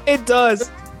god, it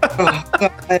does.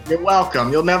 You're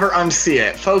welcome. You'll never unsee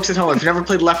it. Folks at home, if you've never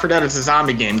played Left 4 Dead, it's a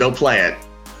zombie game. Go play it.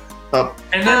 And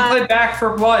then play Back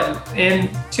 4 Blood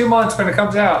in 2 months when it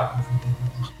comes out.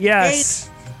 Yes.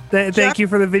 Thank you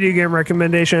for the video game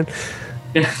recommendation.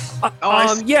 Yeah.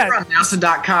 I see it on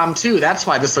NASA.com too. That's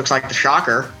why this looks like the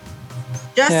Shocker.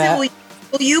 Justin,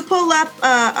 will you pull up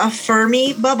a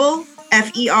Fermi bubble?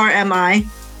 Fermi.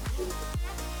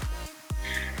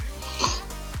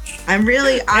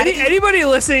 Anybody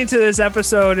listening to this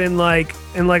episode in like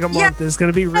a month is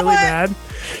going to be really mad.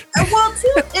 Well,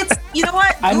 too, it's, you know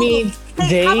what? I mean,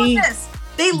 how about this?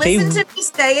 They listen to me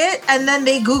say it and then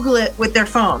they Google it with their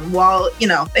phone while, you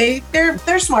know,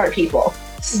 they're smart people.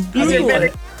 Another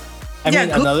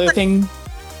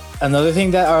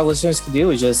thing that our listeners can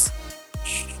do is just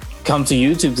come to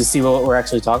YouTube to see what we're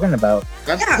actually talking about.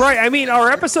 Right. I mean,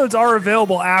 our episodes are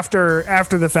available after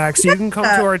the fact, so you can come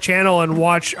to our channel and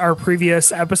watch our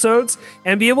previous episodes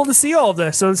and be able to see all of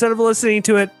this. So instead of listening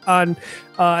to it on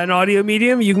an audio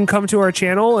medium, you can come to our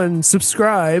channel and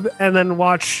subscribe and then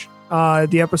watch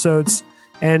the episodes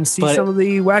and see some of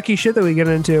the wacky shit that we get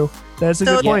into. That's a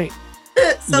good point.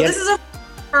 So this is a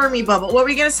Fermi bubble. What were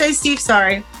you going to say, Steve?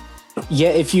 Sorry. Yeah,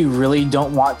 if you really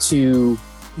don't want to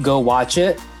go watch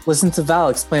it, listen to Val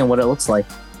explain what it looks like.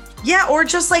 Yeah, or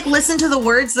just like listen to the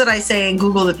words that I say and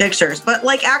Google the pictures, but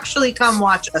like actually come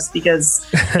watch us because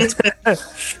it's quick.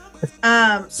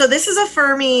 So this is a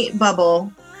Fermi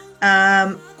bubble.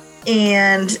 So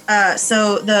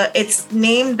it's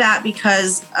named that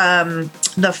because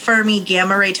the Fermi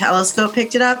Gamma Ray Telescope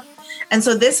picked it up. And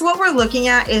so what we're looking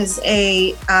at is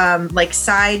a like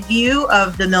side view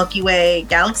of the Milky Way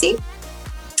galaxy.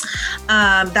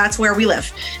 That's where we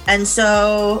live. And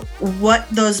so what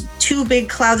those 2 big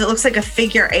clouds, it looks like a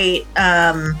figure 8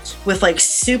 with like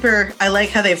I like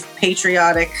how they've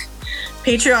patriotic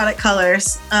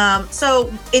colors.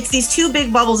 So it's these 2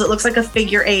 big bubbles. It looks like a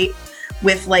figure 8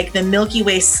 with like the Milky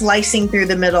Way slicing through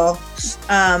the middle.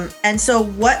 And so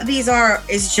what these are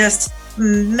is just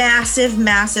massive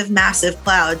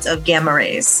clouds of gamma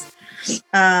rays.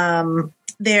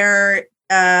 They're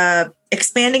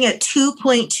expanding at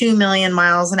 2.2 million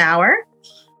miles an hour.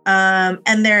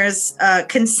 And there's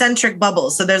concentric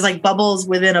bubbles. So there's like bubbles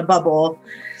within a bubble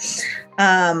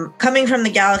coming from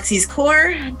the galaxy's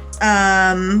core.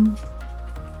 So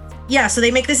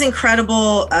they make this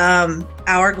incredible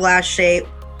hourglass shape.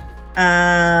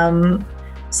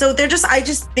 So I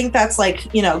just think that's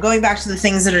like, you know, going back to the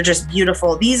things that are just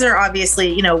beautiful. These are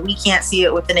obviously, you know, we can't see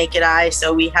it with the naked eye.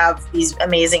 So we have these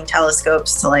amazing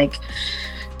telescopes to like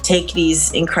take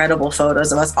these incredible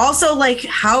photos of us. Also, like,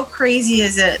 how crazy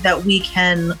is it that we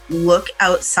can look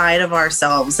outside of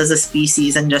ourselves as a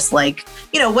species and just like,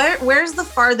 where's the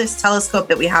farthest telescope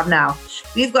that we have now?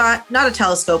 We've got not a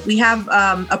telescope. We have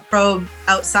a probe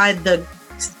outside the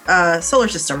solar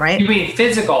system, right? You mean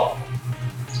physical?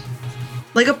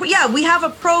 We have a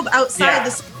probe outside the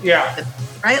solar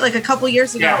system, right? Like a couple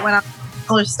years ago, it went out the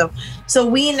solar system. So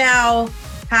we now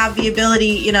have the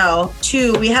ability,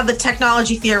 we have the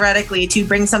technology theoretically to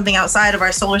bring something outside of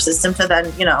our solar system to then,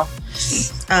 it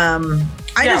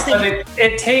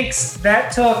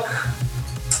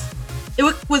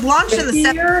was launched in the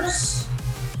 70s.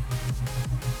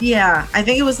 Yeah, I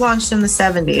think it was launched in the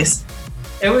 70s.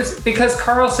 It was because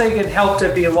Carl Sagan helped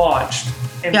it be launched.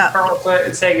 And Carl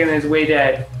Sagan is way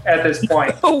dead at this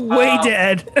point. Way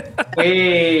dead.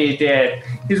 Way dead.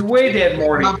 He's way dead,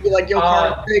 Morty. I'll be like, yo,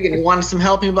 Carl Sagan, you want some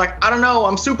help? And you'll be like, I don't know,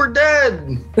 I'm super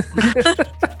dead.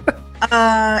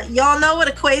 Y'all know what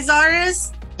a quasar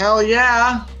is? Hell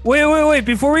yeah. Wait.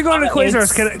 Before we go into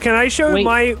quasars, can I show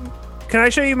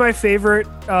you my favorite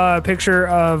picture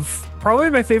of probably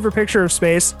my favorite picture of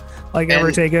space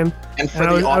ever taken? And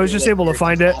I was just able to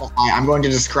find it. I'm going to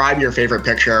describe your favorite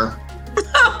picture.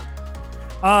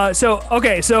 So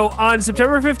on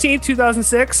September 15th,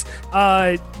 2006,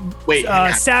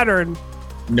 Saturn.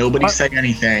 Nobody say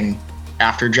anything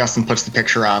after Justin puts the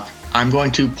picture up. I'm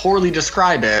going to poorly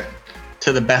describe it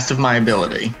to the best of my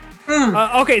ability.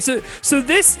 So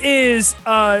this is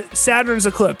Saturn's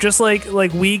eclipse. Just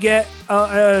like we get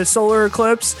a solar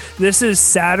eclipse, this is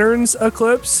Saturn's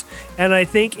eclipse, and I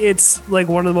think it's like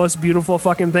one of the most beautiful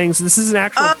fucking things. This is an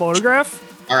actual photograph.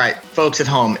 All right, folks at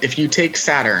home, if you take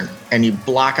Saturn and you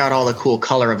block out all the cool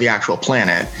color of the actual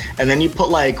planet, and then you put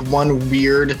like one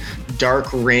weird dark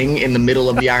ring in the middle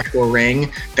of the actual ring,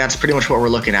 that's pretty much what we're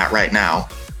looking at right now.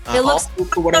 It looks also,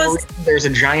 for whatever reason, there's a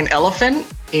giant elephant,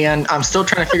 and I'm still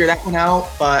trying to figure that one out,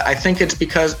 but I think it's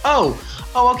because,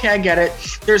 okay, I get it.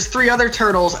 There's 3 other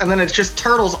turtles, and then it's just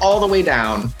turtles all the way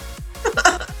down.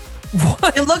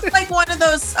 What? It looks like one of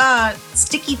those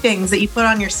sticky things that you put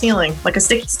on your ceiling, like a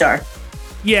sticky star.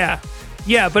 Yeah,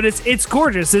 but it's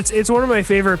gorgeous. It's one of my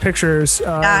favorite pictures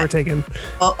ever taken.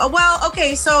 Well,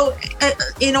 okay, so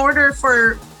in order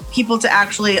for people to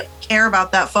actually care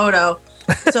about that photo,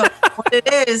 so what it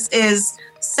is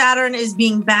Saturn is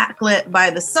being backlit by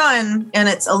the sun, and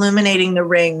it's illuminating the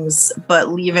rings, but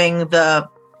leaving the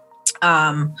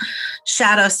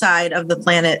shadow side of the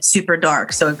planet super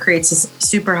dark. So it creates this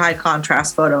super high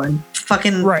contrast photo, and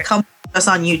fucking come us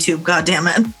on YouTube,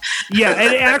 goddammit. Yeah,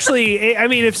 and it actually, I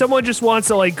mean, if someone just wants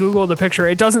to like Google the picture,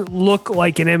 it doesn't look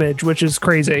like an image, which is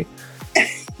crazy.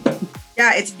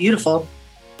 Yeah, it's beautiful.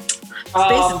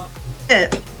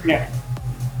 Yeah.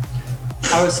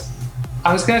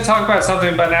 I was going to talk about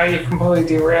something, but now you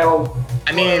completely derailed.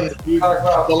 I mean,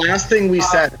 the last thing we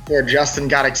said before Justin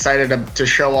got excited to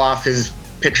show off his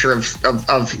picture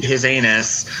of his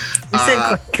anus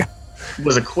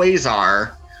was a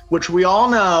quasar, which we all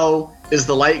know is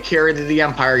the light carrier that the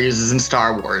Empire uses in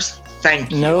Star Wars.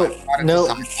 Thank you. Nope.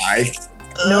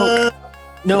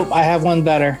 I have one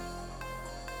better.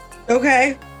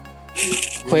 Okay.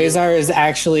 Quasar is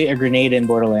actually a grenade in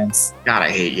Borderlands. God, I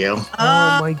hate you.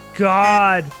 Oh my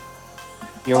god.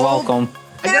 You're welcome.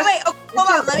 Wait, hold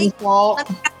on. Let me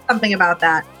ask something about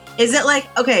that. Is it like,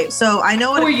 okay, so I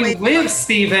know what where you live,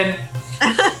 Steven.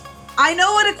 I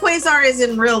know what a quasar is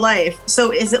in real life.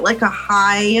 So is it like a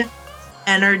high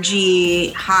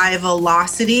energy, high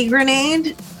velocity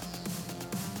grenade?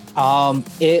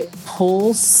 It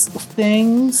pulls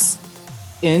things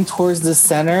in towards the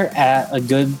center at a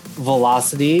good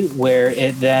velocity where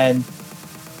it then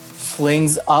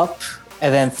flings up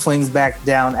and then flings back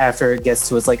down after it gets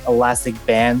to its like elastic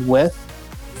bandwidth.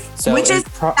 So which is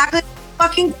exactly what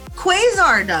fucking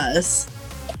quasar does.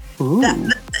 Ooh.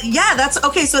 That's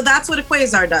okay. So that's what a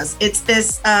quasar does. It's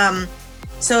this.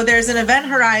 So there's an event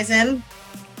horizon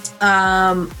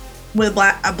with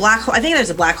a black hole. I think there's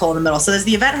a black hole in the middle. So there's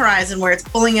the event horizon where it's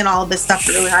pulling in all of this stuff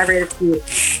at really high rate of speed,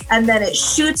 and then it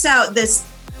shoots out this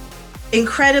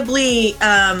incredibly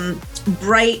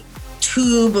bright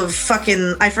tube of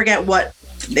fucking, I forget what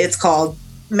it's called,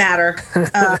 matter,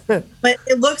 but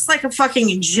it looks like a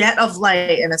fucking jet of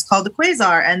light, and it's called the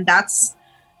quasar, and that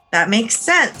makes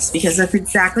sense because that's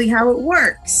exactly how it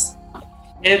works.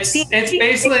 It's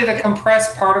basically the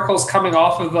compressed particles coming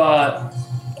out of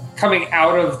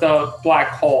the black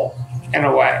hole in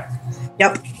a way.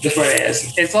 Yep. That's what it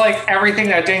is. It's like everything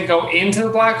that didn't go into the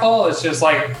black hole is just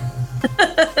like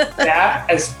that,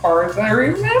 as far as I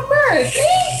remember.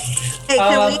 Hey,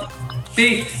 can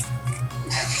we?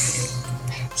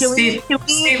 Steve,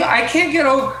 I can't get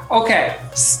over. Okay,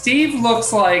 Steve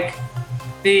looks like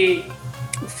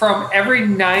from every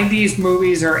 90s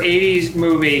movies or 80s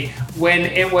movie when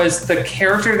it was the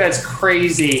character that's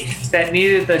crazy that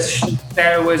needed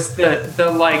that was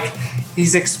the like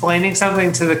he's explaining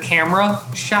something to the camera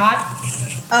shot.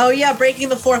 Oh yeah, breaking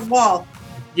the fourth wall.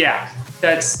 Yeah,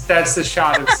 that's the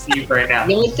shot of Steve right now.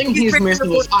 The only thing he's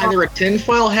missing is either a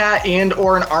tinfoil hat and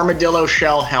or an armadillo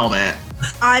shell helmet.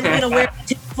 I'm gonna wear a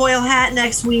tinfoil hat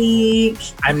next week.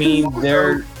 I mean,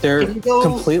 they're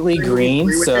completely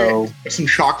green, so Put some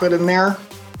chocolate in there.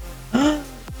 I'm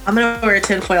gonna wear a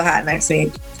tinfoil hat next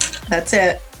week. That's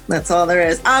it. That's all there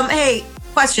is. Hey,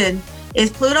 question: is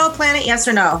Pluto a planet? Yes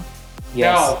or no?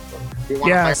 yes. No. Do you want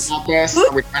Yes. to fight about this?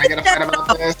 Are we trying to get a fight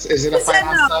about this? Is it a Who fight said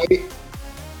on no? site?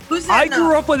 Who said I no?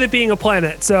 grew up with it being a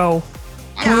planet, so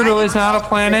Pluto is not a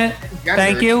planet.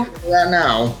 Thank you. Yeah,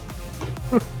 now.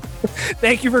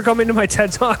 thank you for coming to my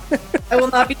TED Talk. I will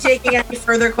not be taking any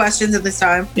further questions at this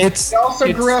time. It's He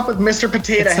also grew up with Mr.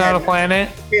 Potato It's Head. not a planet.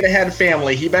 Potato Head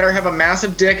family. He better have a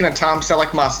massive dick and a Tom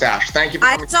Selleck mustache. Thank you for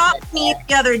I coming. saw a meme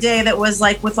the other day that was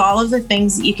like, with all of the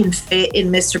things that you can fit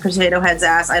in Mr. Potato Head's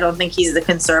ass, I don't think he's the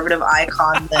conservative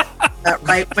icon that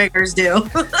right wingers do.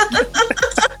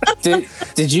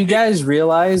 Did you guys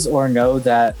realize or know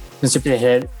that Mr.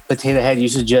 Potato Head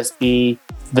used to just be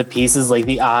the pieces like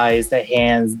the eyes, the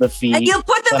hands, the feet, And you put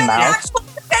them the in an mouth? actual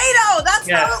potato. That's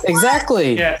Yeah. how it works.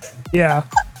 Exactly. Yeah. Yeah.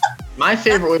 My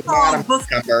favorite was Madam Oh,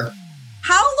 Cucumber.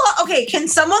 How long? Okay, can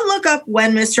someone look up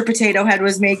when Mr. Potato Head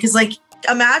was made? Because, like,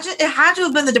 imagine it had to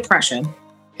have been the Depression.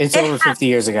 It's It over 50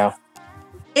 years ago.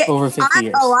 Over 50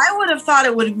 years. Oh, I would have thought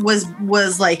it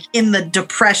was like in the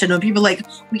Depression when people like,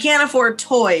 we can't afford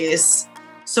toys,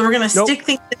 so we're gonna Nope. stick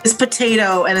things in this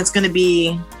potato and it's gonna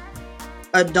be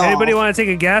a doll. Anybody want to take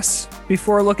a guess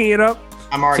before looking it up?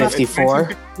 I'm already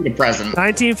 54? The present.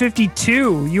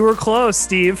 1952. You were close,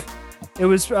 Steve. It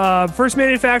was first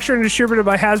manufactured and distributed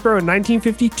by Hasbro in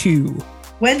 1952.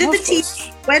 When did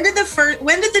when did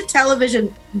the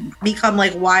television become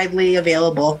like widely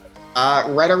available?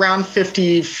 Right around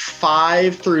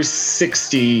 55 through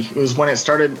 60 was when it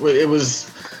started. It was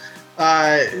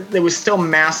still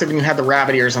massive, and you had the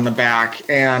rabbit ears on the back.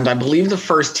 And I believe the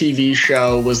first TV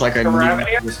show was like a rabbit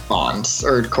new ears? response,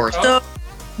 or of course. So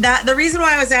that the reason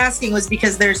why I was asking was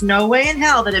because there's no way in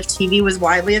hell that if TV was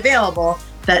widely available,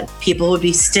 that people would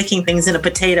be sticking things in a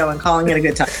potato and calling it a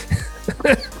good time.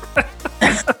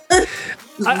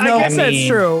 I No, guess that's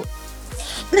true.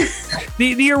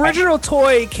 The original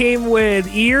toy came with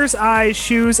ears, eyes,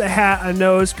 shoes, a hat, a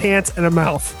nose, pants, and a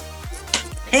mouth.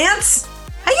 Pants?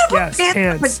 How you put Yes, pants in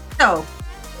a pants. potato?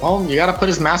 Well, you got to put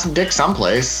his massive dick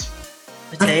someplace.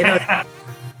 Potato.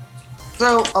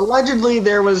 So allegedly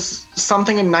there was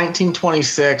something in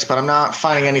 1926, but I'm not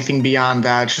finding anything beyond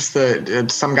that. It's just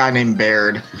some guy named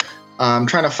Baird. I'm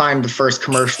trying to find the first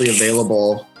commercially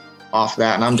available off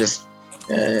that, and I'm just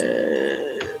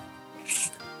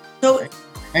So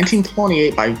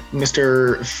 1928 by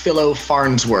Mr. Philo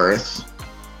Farnsworth.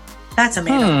 that's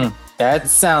amazing. That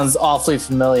sounds awfully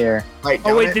familiar. Right?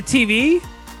 Oh, wait, the TV?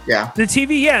 Yeah. The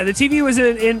TV, yeah. The TV was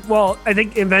I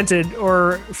think invented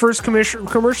or first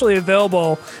commercially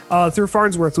available through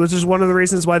Farnsworth, which is one of the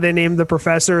reasons why they named the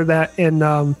professor that in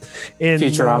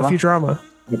Futurama. Futurama.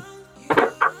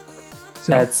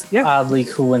 So, That's yeah. oddly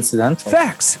coincidental.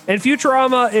 Facts. And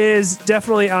Futurama is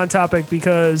definitely on topic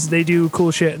because they do cool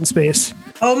shit in space.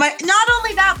 Oh my! Not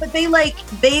only that, but they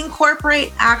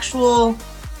incorporate actual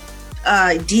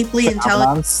deeply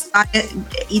intelligent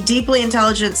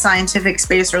scientific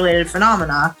space related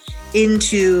phenomena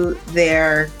into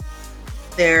their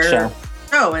Show.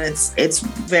 show, and it's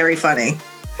very funny.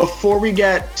 Before we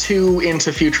get too into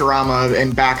Futurama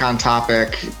and back on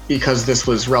topic, because this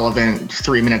was relevant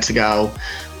 3 minutes ago,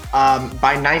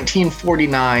 by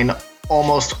 1949,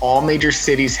 almost all major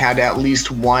cities had at least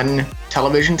one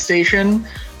television station.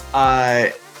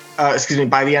 By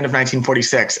the end of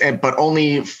 1946, but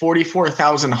only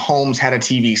 44,000 homes had a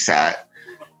TV set.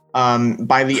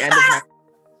 By the end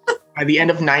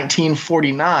of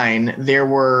 1949, there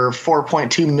were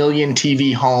 4.2 million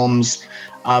TV homes.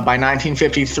 By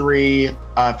 1953,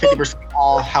 50% of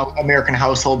all American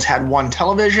households had one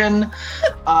television.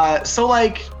 So,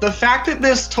 like, the fact that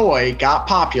this toy got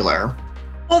popular.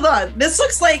 Hold on, this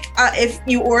looks like if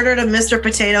you ordered a Mr.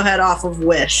 Potato Head off of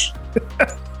Wish.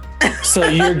 So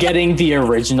you're getting the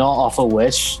original off of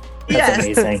Wish? That's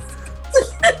Yes. amazing.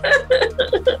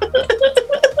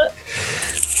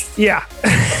 Yeah.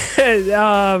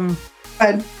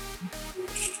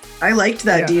 I liked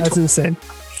that Yeah, detail. that's insane.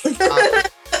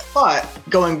 But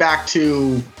going back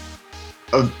to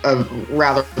a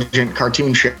rather urgent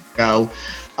cartoon show.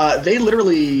 They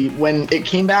literally, when it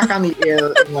came back on the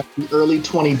air in like the early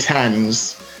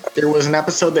 2010s, there was an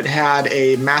episode that had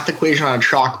a math equation on a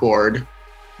chalkboard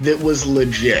that was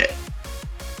legit.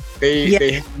 They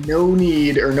had no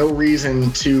need or no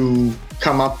reason to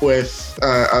come up with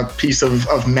a piece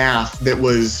of math that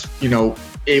was,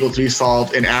 able to be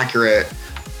solved and accurate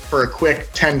for a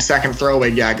quick 10-second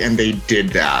throwaway gag, and they did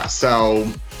that. So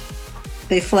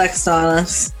they flexed on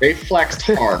us. They flexed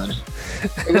hard.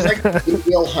 It was like the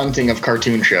Will Hunting of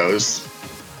cartoon shows.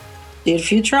 Dude,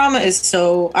 Futurama is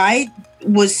so. I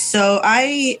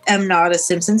am not a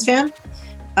Simpsons fan.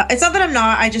 It's not that I'm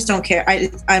not. I just don't care.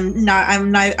 I'm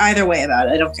not either way about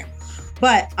it. I don't care.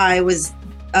 But I was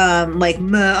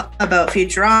about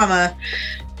Futurama.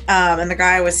 And the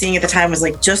guy I was seeing at the time was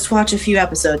like, just watch a few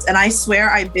episodes. And I swear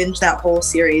I binged that whole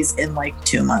series in like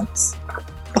 2 months.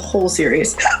 The whole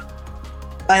series.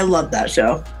 I love that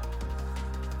show.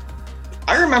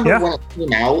 I remember when it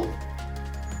came out.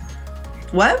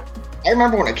 What? I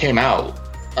remember when it came out.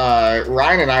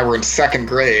 Ryan and I were in 2nd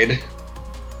grade.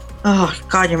 Oh,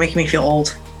 God, you're making me feel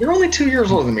old. You're only 2 years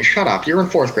older than me. Shut up. You're in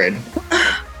 4th grade.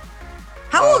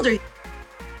 How old are you?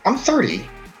 I'm 30.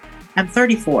 I'm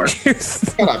 34.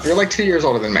 Shut up. You're like 2 years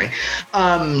older than me.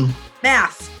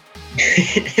 Math.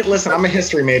 Listen, I'm a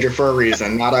history major for a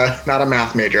reason, not a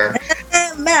math major.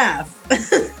 Math.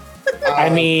 I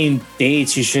mean,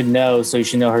 dates you should know. So you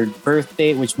should know her birth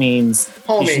date, which means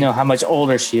you should know how much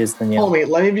older she is than you. Homie,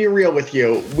 let me be real with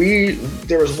you.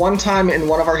 There was one time in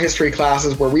one of our history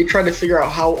classes where we tried to figure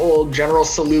out how old General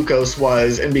Seleucus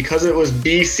was, and because it was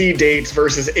BC dates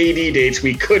versus AD dates,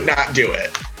 we could not do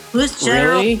it. Who's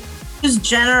General? Really? Who's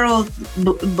General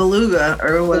Beluga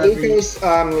or whatever? Seleucus,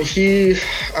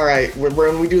 all right,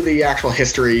 when we do the actual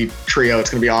history trio, it's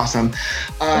going to be awesome.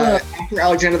 After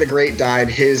Alexander the Great died,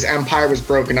 his empire was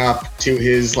broken up to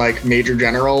his major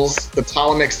generals. The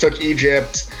Ptolemies took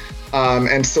Egypt,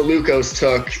 and Seleucus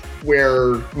took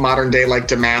where modern day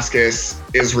Damascus,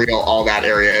 Israel, all that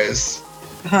area is.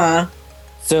 Huh.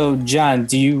 So, John,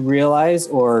 do you realize,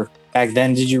 or back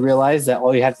then, did you realize that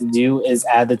all you have to do is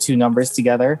add the two numbers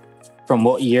together from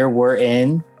what year we're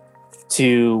in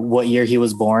to what year he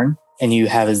was born, and you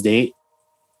have his date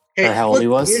or how old he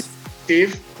was?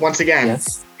 Steve, once again,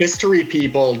 Yes. History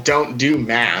people don't do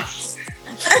math.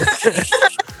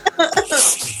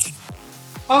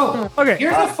 Oh, Okay.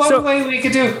 Here's a fun way we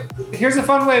could do. Here's a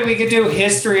fun way we could do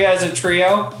history as a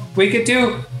trio. We could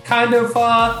do kind of.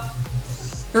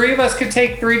 3 of us could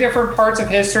take 3 different parts of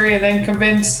history and then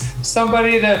convince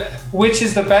somebody which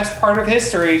is the best part of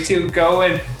history to go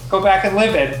back and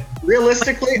live in.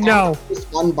 Realistically, No. I'm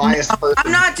just unbiased person.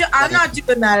 I'm not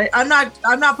doing that. I'm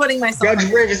not putting myself. Judge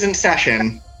Riv is in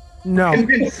session. No,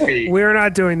 Convince me. we're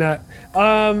not doing that.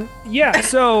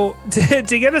 So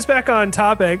to get us back on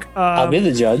topic, I'll be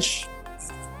the judge.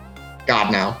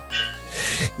 God, no.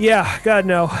 yeah, God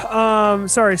no.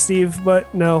 Sorry, Steve,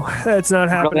 but no, that's not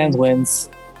happening. Rodans wins.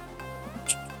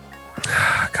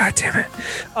 God damn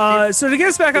it. So to get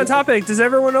us back on topic, does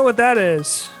everyone know what that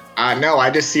is? No, I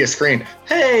just see a screen.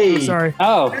 Hey! Sorry.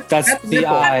 Oh, that's That's the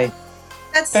nipple. eye.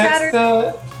 That's That's Saturn.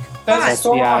 that's That's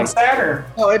storm the eye. on Saturn.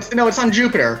 Oh, it's on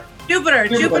Jupiter. Jupiter.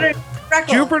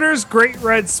 Freckle. Jupiter's Great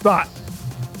Red Spot.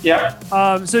 Yep.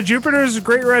 So Jupiter's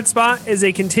Great Red Spot is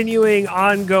a continuing,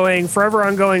 forever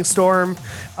ongoing storm.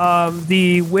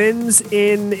 The winds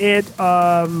in it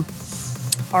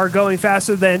are going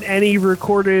faster than any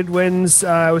recorded winds.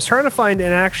 I was trying to find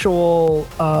an actual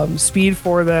speed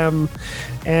for them,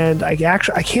 and I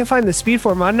can't find the speed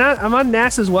for them. I'm on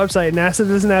NASA's website. NASA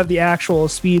doesn't have the actual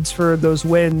speeds for those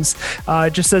winds.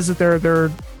 It just says that they're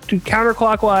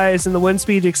counterclockwise and the wind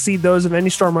speed exceed those of any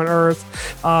storm on Earth.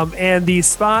 And the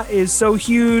spot is so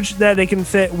huge that it can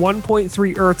fit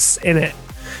 1.3 Earths in it,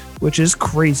 which is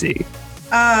crazy.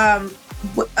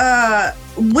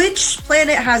 Which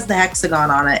planet has the hexagon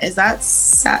on it? Is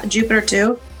that Jupiter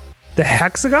too? The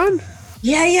hexagon?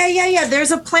 Yeah.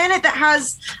 There's a planet that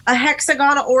has a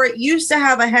hexagon, or it used to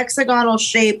have a hexagonal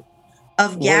shape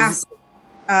of gas.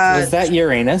 Was that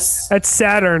Uranus? That's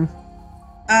Saturn.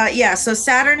 So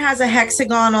Saturn has a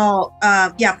hexagonal.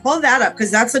 Pull that up,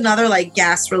 because that's another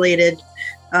gas related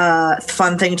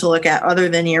fun thing to look at, other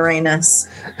than Uranus.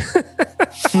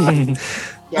 So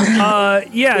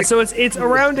it's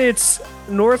around its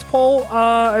North Pole.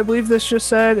 I believe this just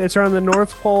said it's around the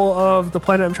North Pole of the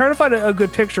planet. I'm trying to find a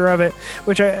good picture of it,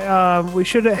 which we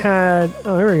should have had.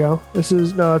 Oh, there we go.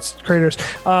 It's craters.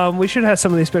 We should have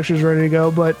some of these pictures ready to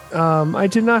go, but I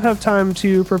did not have time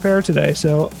to prepare today.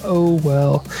 So, oh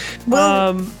well.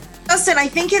 Well, Justin, I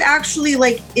think it actually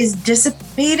is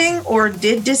dissipating, or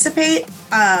did dissipate.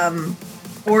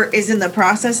 or is in the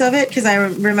process of it, because I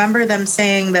remember them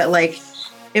saying that like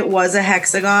it was a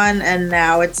hexagon and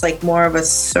now it's like more of a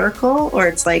circle, or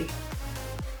it's like,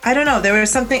 I don't know. There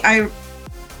was something, I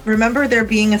remember there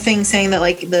being a thing saying that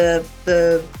like the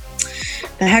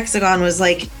hexagon was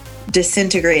like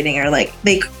disintegrating, or like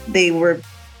they were,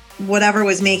 whatever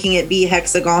was making it be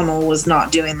hexagonal was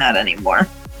not doing that anymore.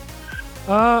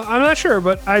 I'm not sure,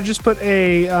 but I just put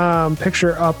a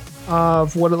picture up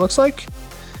of what it looks like,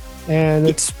 and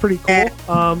it's pretty cool.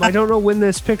 I don't know when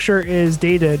this picture is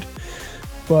dated,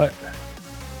 but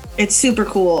it's super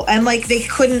cool. And like they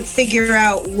couldn't figure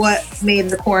out what made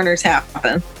the corners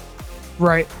happen,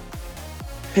 right?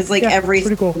 Because like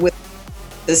everything cool with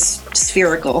this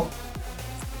spherical.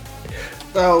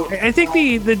 So I think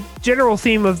the general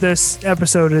theme of this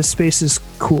episode is space is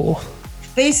cool.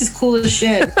 Space is cool as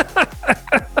shit.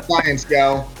 Science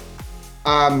go.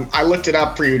 I looked it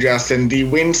up for you, Justin. The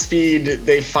wind speed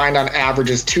they find on average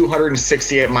is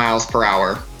 268 miles per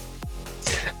hour.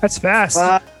 That's fast.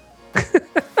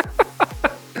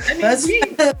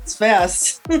 That's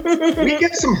fast. We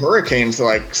get some hurricanes,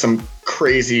 like some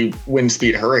crazy wind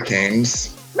speed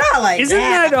hurricanes. Not like isn't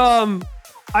that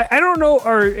I don't know,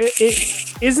 or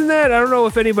isn't that, I don't know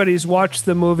if anybody's watched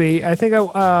the movie. I think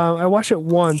I watched it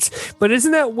once, but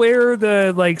isn't that where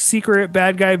the like secret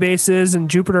bad guy base is in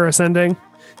Jupiter Ascending?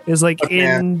 Is like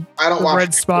in the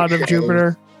red spot of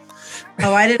Jupiter.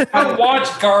 Oh, I didn't watch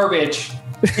garbage.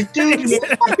 Dude, you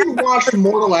fucking watched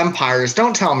Mortal Empires.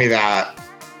 Don't tell me that.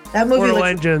 That movie Mortal looks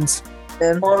Engines.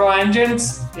 Mortal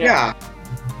Engines? Yeah.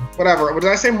 Whatever. Did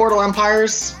I say Mortal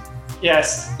Empires?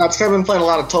 Yes. That's because I've been playing a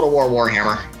lot of Total War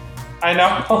Warhammer. I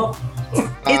know.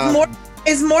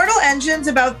 Is Mortal Engines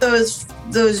about those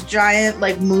giant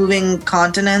like moving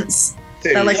continents?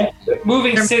 That, like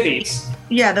moving cities.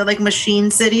 Yeah, they're like machine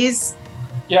cities.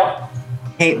 Yep.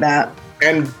 Hate that.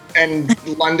 And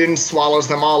London swallows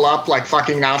them all up like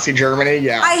fucking Nazi Germany.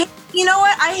 Yeah. You know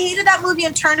what? I hated that movie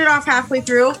and turned it off halfway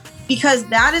through, because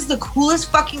that is the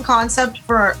coolest fucking concept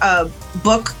for a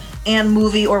book and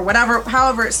movie or whatever,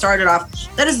 however it started off.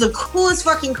 That is the coolest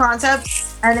fucking concept,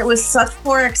 and it was such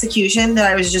poor execution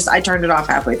that I turned it off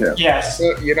halfway through. Yes.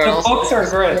 You know, the books are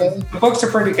good. The books are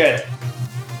pretty good.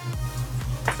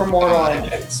 For Mortal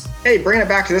Engines. Hey, bringing it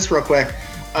back to this real quick.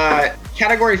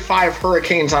 Category 5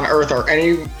 hurricanes on Earth are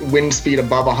any wind speed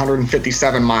above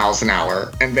 157 miles an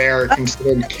hour, and they are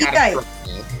considered catastrophic.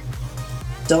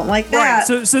 Don't like that.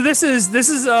 Right. So this is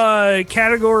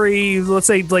category, let's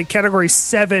say like category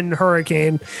 7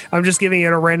 hurricane. I'm just giving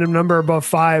it a random number above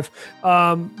 5.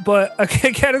 But a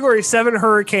category 7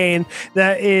 hurricane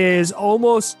that is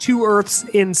almost 2 Earths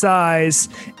in size,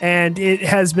 and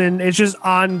it's just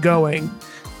ongoing,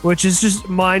 which is just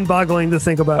mind-boggling to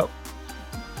think about.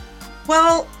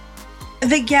 Well,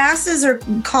 the gases are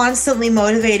constantly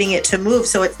motivating it to move,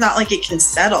 so it's not like it can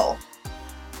settle.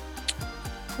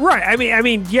 Right. I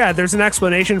mean, yeah, there's an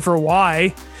explanation for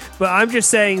why, but I'm just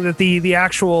saying that the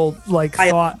actual like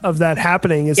thought of that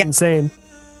happening is insane.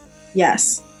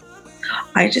 Yes.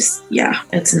 It's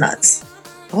nuts.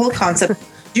 The whole concept.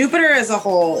 Jupiter as a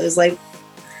whole is like,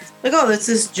 oh, that's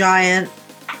this giant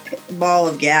ball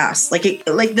of gas. Like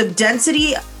the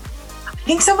density. I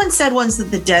think someone said once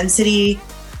that the density,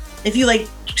 if you like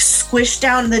squish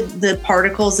down the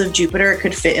particles of Jupiter, it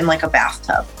could fit in like a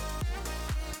bathtub.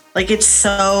 Like it's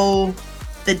so,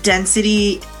 the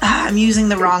density, I'm using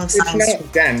the wrong science. It's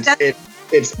not dense.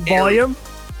 It's volume.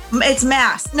 It's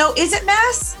mass. No, is it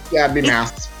mass? Yeah, it'd be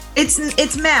mass.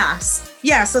 It's mass.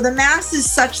 Yeah, so the mass is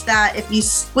such that if you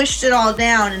squished it all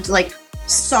down into like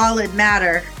solid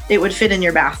matter, it would fit in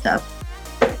your bathtub.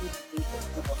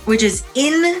 Which is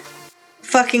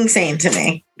fucking sane to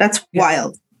me. That's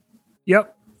wild.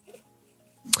 Yep.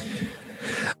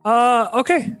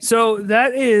 Okay, so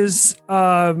that is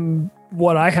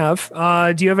what I have.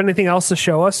 Do you have anything else to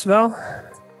show us, Val?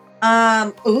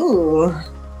 If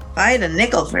I had a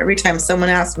nickel for every time someone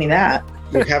asked me that.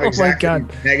 You'd have exactly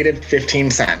negative 15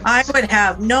 cents. I would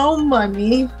have no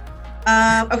money.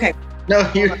 Okay. No,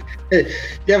 do you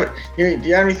have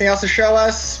anything else to show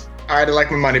us? I'd like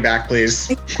my money back,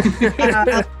 please.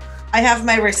 I have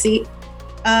my receipt.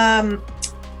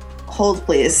 Hold,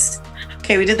 please.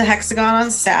 Okay, we did the hexagon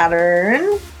on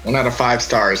Saturn. 1 out of 5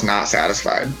 stars, not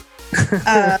satisfied.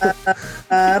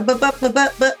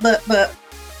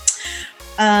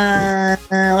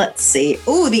 Let's see.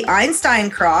 Ooh, the Einstein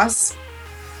cross.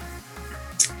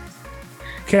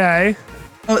 Okay.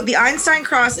 Oh, the Einstein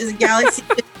cross is a galaxy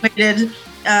situated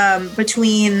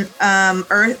between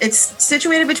Earth. It's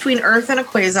situated between Earth and a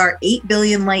quasar 8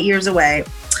 billion light years away.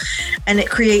 And it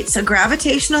creates a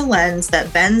gravitational lens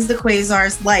that bends the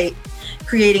quasar's light,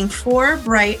 creating 4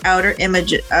 bright outer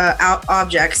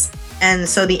objects, and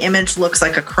so the image looks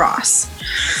like a cross.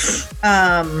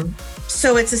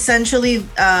 So it's essentially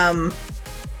a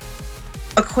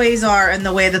quasar, and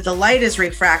the way that the light is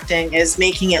refracting is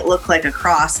making it look like a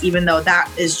cross, even though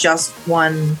that is just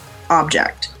one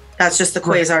object. That's just the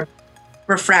quasar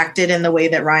refracted in the way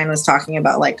that Ryan was talking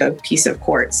about, like a piece of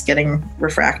quartz getting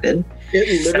refracted.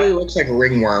 It literally looks like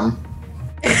ringworm.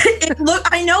 It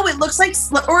looks like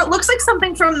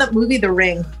something from the movie The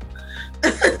Ring.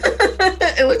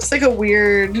 It looks like a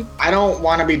weird. I don't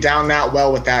want to be down that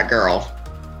well with that girl.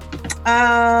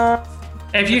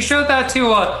 If you showed that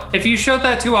to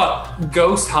a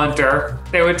ghost hunter,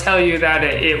 they would tell you that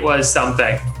it was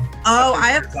something. Oh,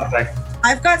 Something.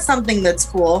 I've got something that's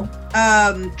cool.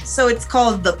 So it's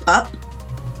called the pup.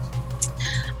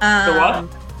 The what?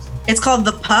 It's called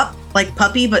the pup, like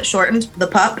puppy, but shortened. The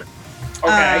pup.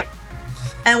 Okay.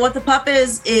 And what the pup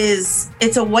is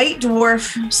it's a white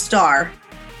dwarf star,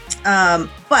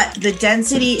 but the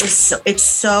density is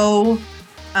so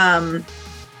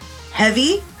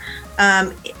heavy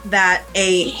that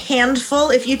a handful.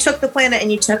 If you took the planet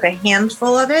and you took a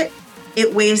handful of it,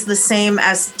 it weighs the same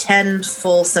as 10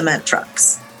 full cement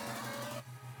trucks.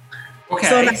 Okay,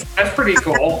 So that's pretty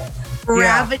cool.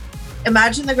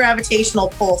 Imagine the gravitational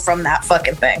pull from that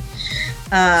fucking thing.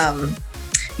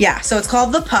 So it's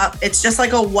called the pup. It's just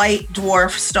like a white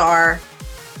dwarf star,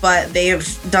 but they've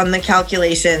done the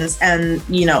calculations, and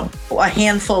a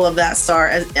handful of that star,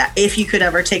 if you could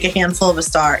ever take a handful of a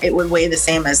star, it would weigh the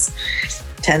same as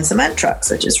 10 cement trucks,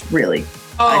 which is really.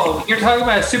 Oh, you're talking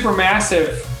about a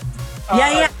supermassive.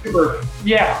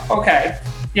 Okay.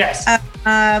 Yes.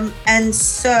 And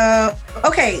so,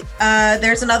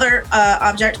 there's another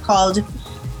object called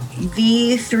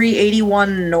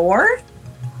V381 Nor,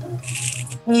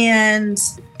 and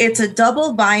it's a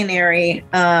double binary.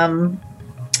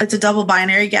 It's a double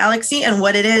binary galaxy, and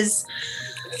what it is,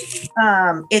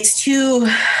 it's two.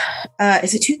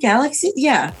 Is it two galaxies?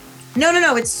 Yeah.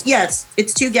 No. It's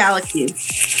 2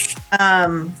 galaxies.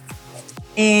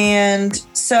 And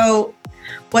so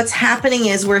what's happening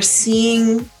is we're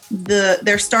seeing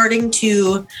they're starting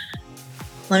to,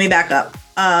 let me back up.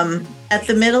 At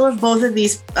the middle of both of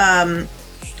these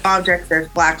objects, there's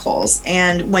black holes.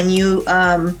 And when you,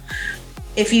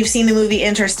 if you've seen the movie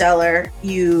Interstellar,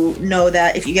 you know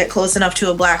that if you get close enough to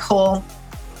a black hole,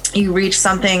 you reach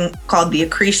something called the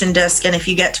accretion disk. And if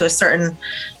you get to a certain,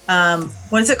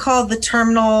 what is it called? The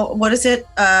terminal, what is it?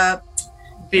 The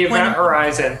event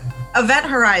horizon. Event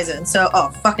horizon. So,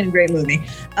 fucking great movie.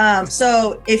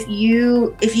 So if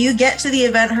you get to the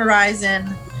event horizon,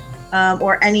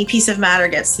 or any piece of matter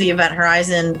gets to the event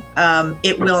horizon,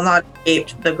 it will not escape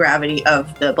the gravity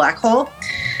of the black hole.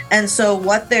 And so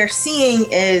what they're seeing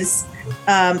is,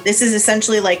 this is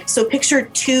essentially like, so picture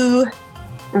 2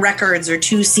 records or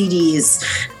 2 CDs,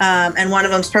 and one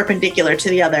of them's perpendicular to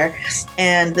the other,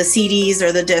 and the CDs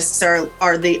or the discs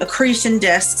are the accretion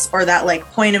discs, or that like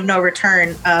point of no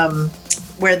return,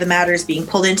 where the matter is being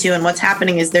pulled into. And what's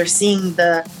happening is they're seeing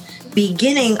the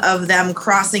beginning of them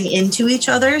crossing into each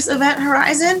other's event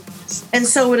horizon. And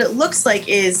so what it looks like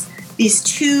is these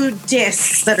 2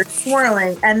 discs that are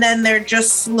swirling, and then they're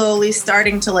just slowly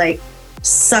starting to like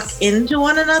suck into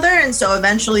one another. And so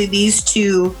eventually these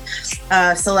 2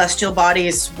 celestial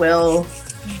bodies will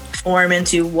form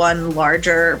into one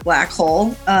larger black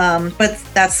hole. But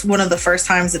that's one of the first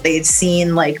times that they'd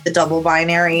seen like the double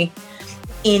binary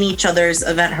in each other's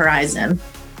event horizon.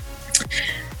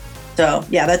 So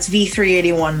yeah, that's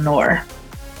V381 Nor.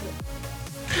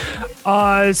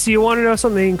 So you want to know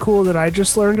something cool that I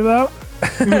just learned about?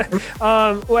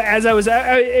 Well, as I was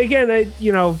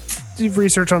do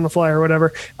research on the fly or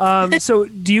whatever. So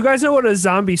do you guys know what a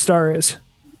zombie star is?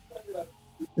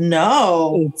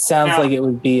 No. It sounds like it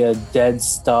would be a dead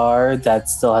star that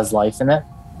still has life in it.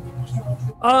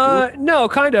 No,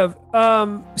 kind of.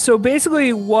 So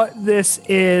basically what this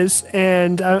is,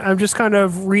 and I'm just kind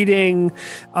of reading,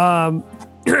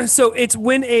 so it's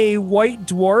when a white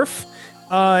dwarf,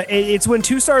 it's when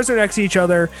 2 stars are next to each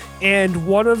other and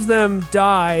one of them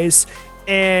dies,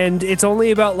 and it's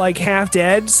only about like half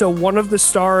dead. So one of the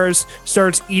stars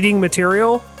starts eating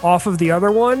material off of the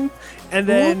other one, and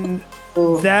then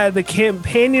the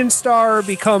companion star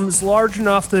becomes large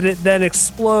enough that it then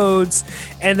explodes,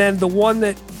 and then the one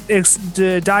that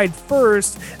died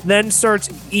first then starts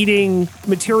eating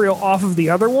material off of the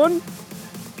other one.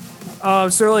 So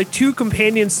they're like 2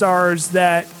 companion stars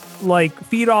that like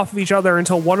feed off of each other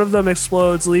until one of them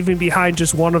explodes, leaving behind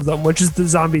just one of them, which is the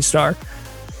zombie star.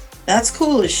 That's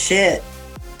cool as shit.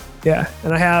 Yeah,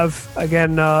 and I have,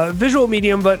 again, visual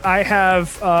medium, but I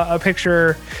have a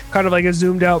picture, kind of like a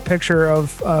zoomed out picture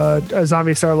of a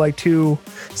Zombie Star like 2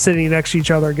 sitting next to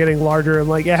each other, getting larger, and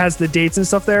like it has the dates and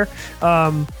stuff there.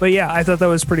 But yeah, I thought that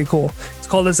was pretty cool. It's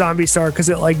called a Zombie Star because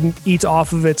it like eats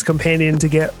off of its companion to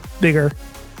get bigger.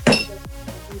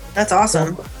 That's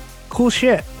awesome. Cool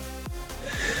shit.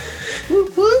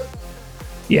 Whoop, whoop.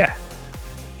 Yeah.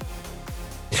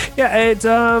 Yeah, it's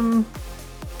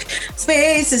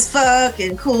Space is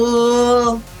fucking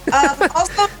cool.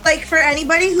 Also, like for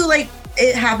anybody who like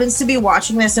it happens to be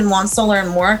watching this and wants to learn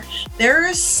more, there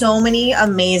are so many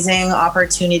amazing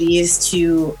opportunities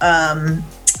to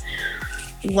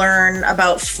learn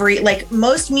about free. Like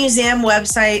most museum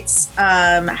websites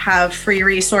have free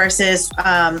resources.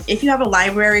 If you have a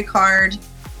library card,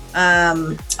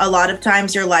 a lot of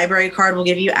times your library card will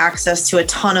give you access to a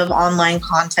ton of online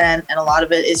content, and a lot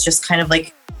of it is just kind of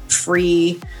like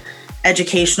free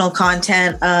educational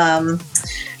content.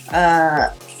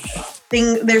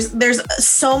 There's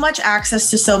so much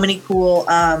access to so many cool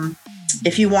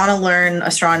if you want to learn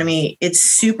astronomy, it's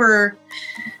super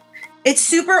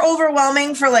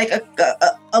overwhelming for like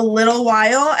a little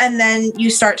while, and then you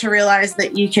start to realize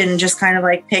that you can just kind of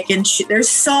like pick and choose. There's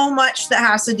so much that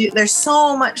has to do. There's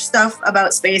so much stuff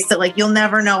about space that like you'll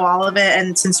never know all of it,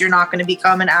 and since you're not going to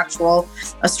become an actual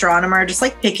astronomer, just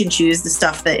like pick and choose the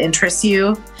stuff that interests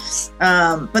you.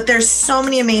 But there's so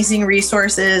many amazing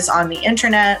resources on the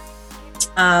internet.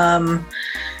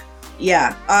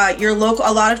 Your local,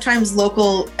 a lot of times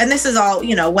local, and this is all,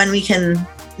 when we can.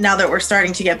 Now that we're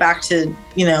starting to get back to,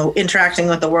 interacting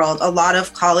with the world, a lot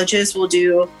of colleges will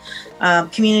do,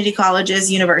 community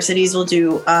colleges, universities will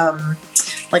do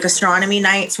like astronomy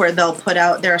nights where they'll put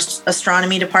out their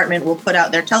astronomy department will put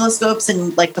out their telescopes,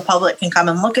 and like the public can come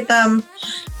and look at them.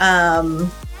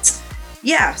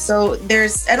 So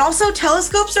and also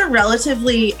telescopes are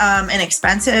relatively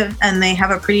inexpensive, and they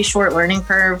have a pretty short learning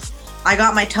curve. I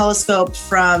got my telescope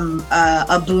from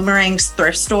a Boomerang's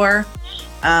thrift store.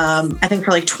 I think for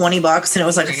like $20, and it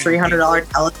was like a $300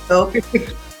 telescope.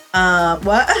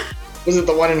 What? Was it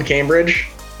the one in Cambridge?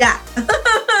 Yeah.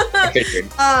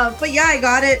 But yeah, I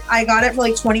got it for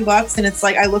like $20, and it's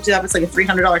like, I looked it up. It's like a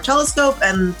 $300 telescope,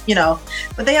 and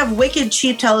but they have wicked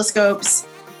cheap telescopes.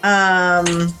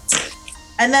 And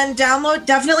then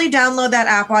definitely download that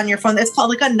app on your phone. It's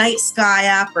called like a Night Sky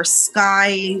app or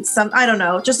Sky, I don't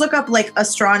know. Just look up like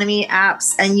astronomy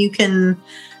apps, and you can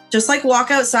just like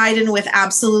walk outside, and with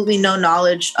absolutely no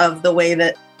knowledge of the way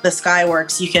that the sky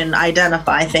works, you can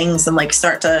identify things and like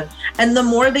and the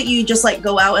more that you just like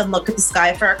go out and look at the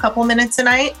sky for a couple minutes a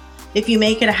night, if you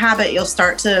make it a habit, you'll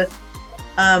start to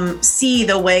see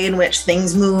the way in which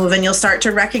things move, and you'll start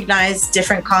to recognize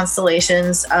different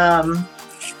constellations.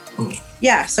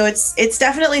 So it's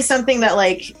definitely something that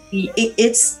like,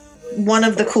 it's one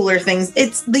of the cooler things.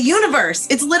 It's the universe.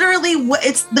 It's literally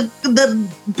it's the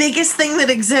biggest thing that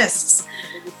exists.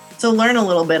 So learn a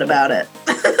little bit about it.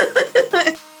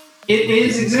 It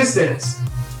is existence.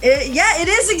 It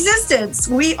is existence.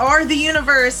 We are the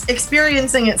universe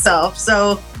experiencing itself.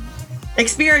 So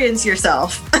experience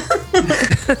yourself.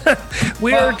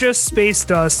 We are just space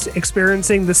dust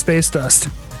experiencing the space dust.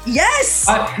 Yes.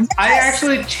 I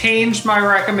actually changed my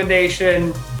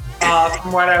recommendation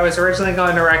from what I was originally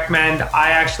going to recommend. I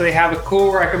actually have a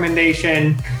cool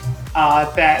recommendation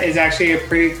that is actually a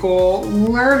pretty cool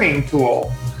learning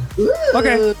tool. Ooh.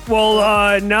 Okay.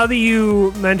 Well, now that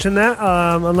you mentioned that,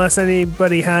 unless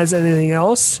anybody has anything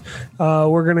else,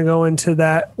 we're going to go into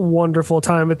that wonderful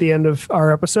time at the end of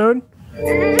our episode.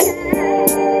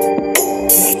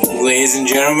 Ladies and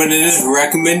gentlemen, it is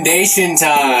recommendation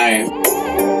time.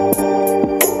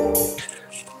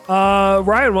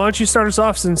 Ryan, why don't you start us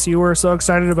off, since you were so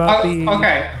excited about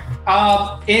Okay.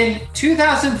 In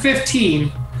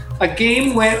 2015, a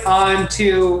game went on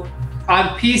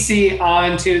PC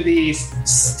onto the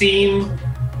Steam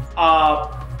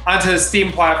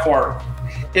platform.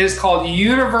 It is called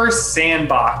Universe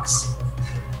Sandbox.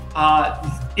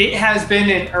 It has been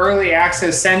in early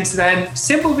access since then,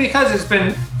 simply because it's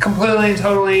been completely and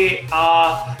totally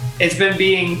it's been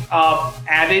being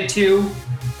added to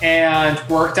and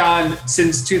worked on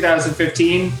since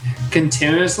 2015,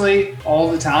 continuously,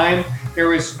 all the time. There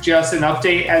was just an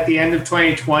update at the end of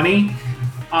 2020.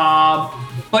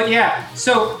 But yeah,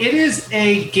 so it is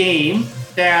a game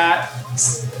that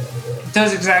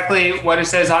does exactly what it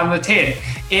says on the tin.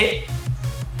 It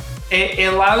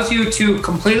allows you to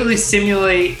completely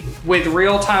simulate with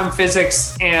real-time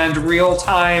physics and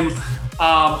real-time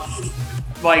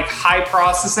like high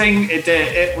processing.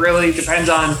 It really depends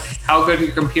on how good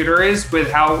your computer is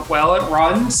with how well it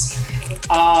runs.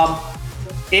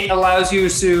 it allows you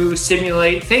to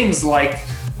simulate things like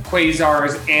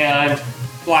quasars and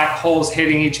black holes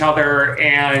hitting each other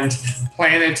and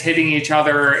planets hitting each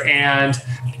other and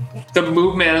the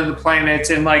movement of the planets,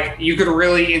 and like you could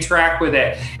really interact with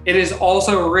it. It is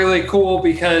also really cool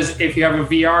because if you have a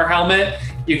VR helmet,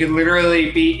 you can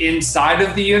literally be inside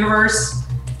of the universe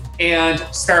and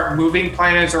start moving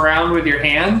planets around with your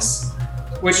hands,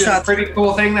 which is a pretty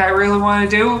cool thing that I really want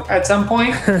to do at some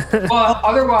point. But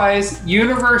otherwise,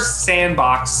 Universe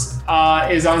Sandbox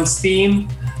is on Steam.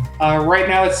 Right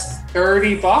now it's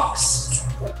 $30,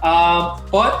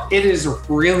 but it is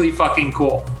really fucking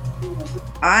cool.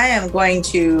 I am going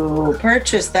to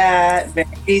purchase that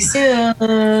very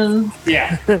soon.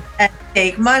 Yeah. And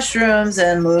take mushrooms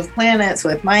and move planets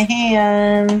with my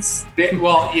hands.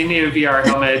 Well, you need a VR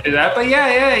helmet to do that, but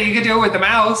yeah, you can do it with the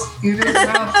mouse. You can do it with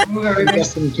the mouse, move everything.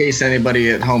 Just in case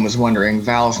anybody at home is wondering,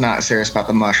 Val's not serious about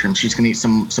the mushrooms. She's gonna eat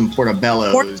some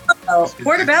portobellos.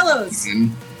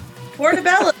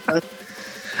 Portobellos.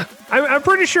 I'm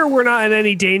pretty sure we're not in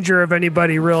any danger of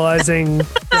anybody realizing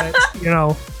that,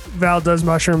 Val does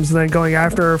mushrooms and then going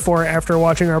after her after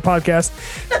watching our podcast.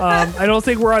 I don't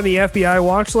think we're on the FBI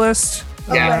watch list,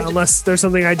 unless there's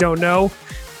something I don't know.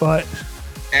 But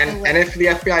and if the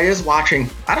FBI is watching,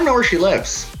 I don't know where she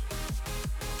lives.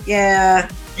 Yeah,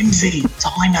 Lindsay, that's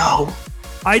all I know.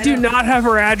 I do not have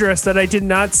her address that I did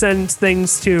not send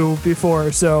things to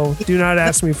before, so do not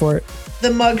ask me for it.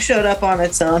 The mug showed up on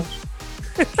its own.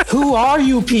 Who are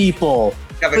you people?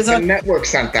 Yeah, the network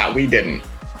sent that. We didn't.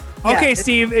 Okay,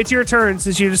 Steve, it's your turn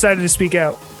since you decided to speak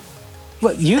out.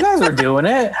 But you guys were doing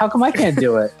it. How come I can't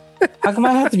do it? How come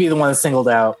I have to be the one that's singled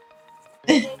out?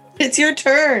 It's your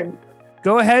turn.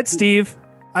 Go ahead, Steve.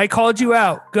 I called you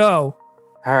out. Go.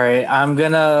 All right, I'm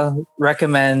gonna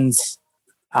recommend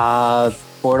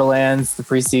Borderlands, the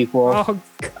pre-sequel. Oh,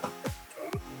 God.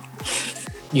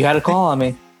 You had a call on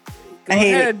me. Go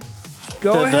ahead.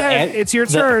 Go ahead. It's your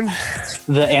turn.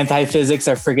 The anti-physics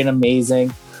are freaking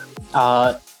amazing.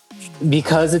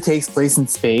 Because it takes place in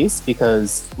space,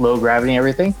 because low gravity and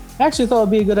everything, I actually thought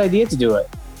it'd be a good idea to do it.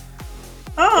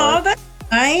 Oh, that's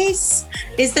nice.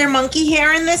 Is there monkey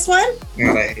hair in this one?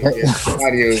 Why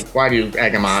do you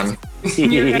egg him on?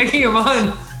 You're egging him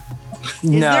on.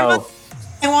 No.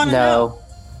 I want to know.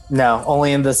 No,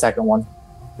 only in the second one.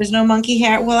 There's no monkey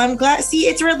hair. Well, I'm glad. See,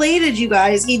 it's related, you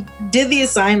guys. He did the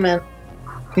assignment.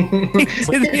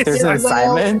 There's an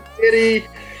assignment? Did he?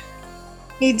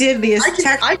 He did the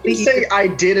assignment. I can say I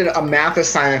did a math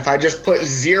assignment if I just put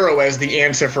 0 as the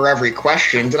answer for every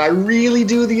question. Did I really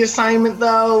do the assignment,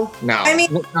 though? No. I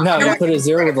mean, no, you put a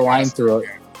 0 with a line through it.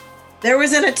 There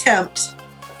was an attempt.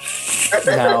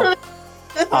 No.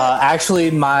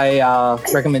 Actually, my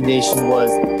recommendation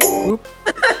was...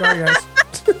 Sorry, guys.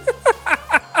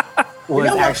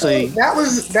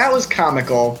 That was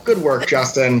comical. Good work,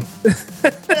 Justin.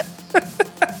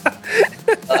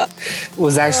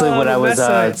 Was actually what I was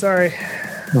sorry.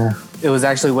 It was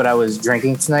actually what I was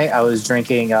drinking tonight. I was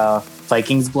drinking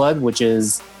Viking's Blood, which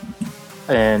is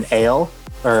an ale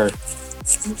or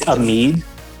a mead,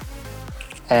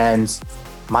 and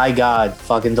my god,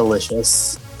 fucking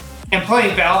delicious. And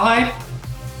playing Valheim?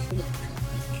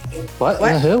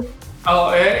 What? Who? Oh,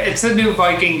 it's a new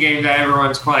Viking game that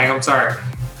everyone's playing. I'm sorry.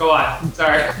 Go on.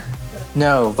 Sorry.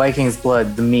 No, Viking's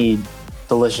Blood, the mead,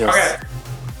 delicious. Okay.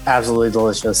 Absolutely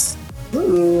delicious.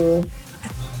 Ooh.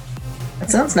 That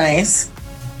sounds nice.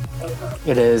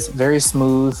 It is very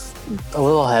smooth, a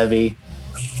little heavy.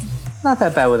 Not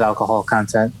that bad with alcohol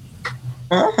content.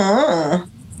 Uh-huh.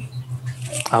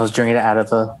 I was drinking it out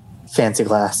of a fancy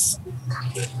glass.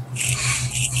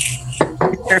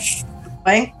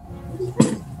 Right?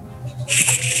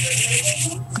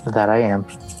 That I am.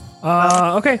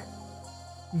 Okay.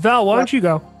 Val, why don't you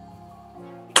go?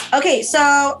 Okay,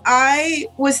 so I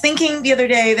was thinking the other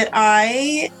day that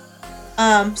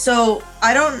so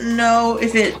I don't know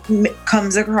if it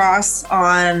comes across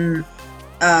on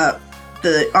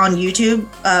on YouTube,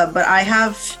 but I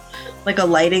have like a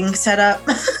lighting setup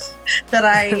that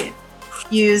I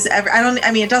use.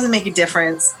 It doesn't make a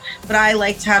difference, but I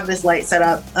like to have this light set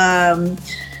up.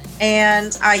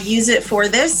 And I use it for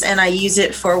this, and I use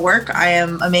it for work. I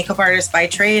am a makeup artist by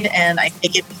trade, and I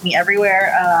take it with me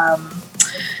everywhere.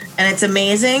 And it's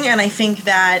amazing. And I think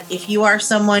that if you are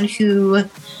someone who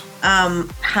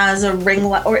has a ring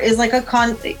light or is like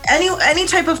any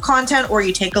type of content, or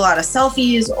you take a lot of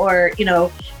selfies, or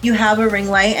you have a ring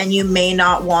light and you may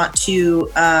not want to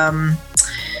like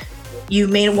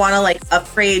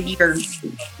upgrade your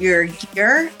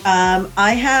gear.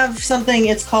 I have something,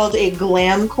 it's called a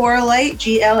Glamcor light,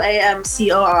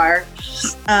 GLAMCOR.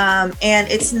 And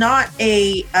it's not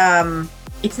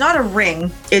it's not a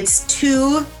ring. It's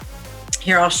two.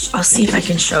 Here, I'll see if I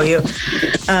can show you.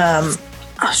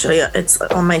 I'll show you. It's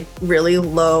on my really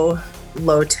low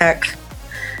tech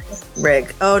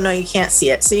rig. Oh no, you can't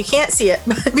see it. So you can't see it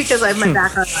because I have my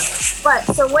background on. But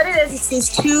so what it is, it's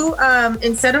these two,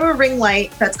 instead of a ring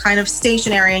light that's kind of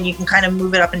stationary and you can kind of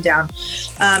move it up and down,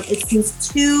 it's these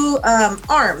two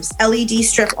arms, LED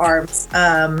strip arms.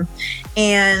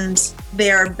 And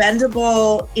they're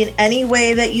bendable in any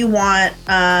way that you want.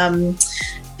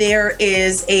 There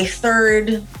is a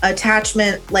third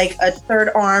attachment, like a third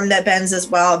arm that bends as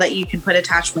well, that you can put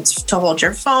attachments to hold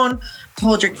your phone, to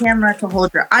hold your camera, to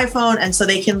hold your iPhone. And so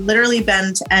they can literally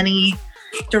bend to any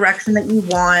direction that you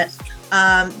want.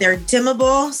 They're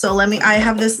dimmable. So I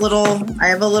have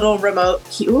a little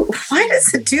remote. Ooh, why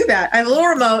does it do that? I have a little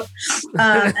remote.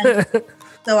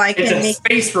 So I can make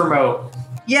space remote.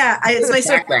 Yeah, it's my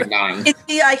background on.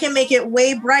 I can make it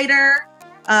way brighter.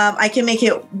 I can make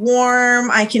it warm.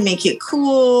 I can make it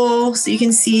cool. So you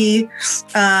can see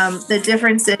the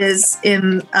differences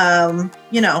in,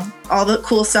 all the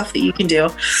cool stuff that you can do.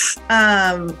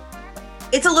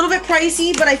 It's a little bit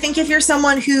pricey, but I think if you're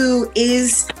someone who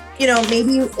is,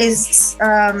 maybe is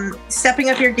stepping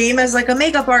up your game as like a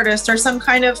makeup artist or some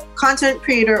kind of content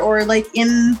creator or like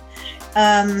in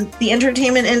the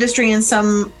entertainment industry in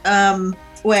some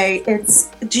way, it's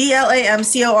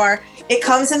GLAMCOR. It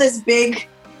comes in this big,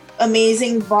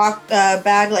 amazing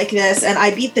bag like this, and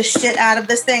I beat the shit out of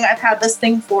this thing. I've had this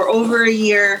thing for over a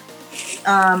year.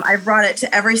 I've brought it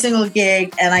to every single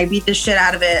gig, and I beat the shit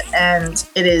out of it, and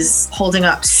it is holding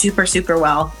up super, super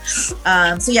well.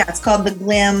 So yeah, it's called the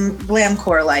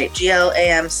Glamcor Light,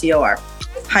 GLAMCOR.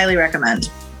 Highly recommend.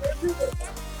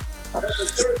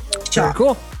 Very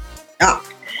cool.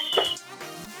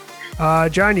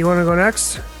 John, you want to go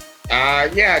next?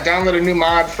 Yeah, I downloaded a new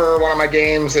mod for one of my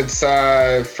games. It's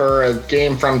for a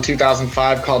game from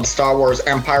 2005 called Star Wars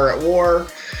Empire at War.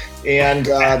 And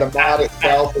the mod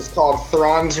itself is called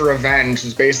Thrawn's Revenge,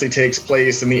 which basically takes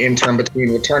place in the interim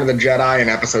between Return of the Jedi and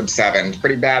Episode 7. It's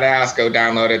pretty badass. Go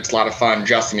download it. It's a lot of fun.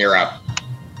 Justin, you're up.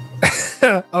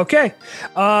 Okay.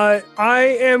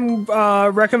 I am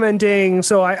recommending,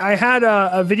 so I had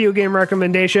a video game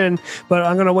recommendation, but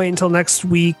I'm going to wait until next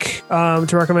week to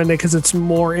recommend it because it's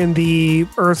more in the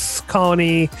Earth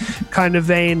colony kind of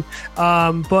vein.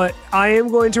 But I am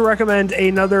going to recommend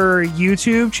another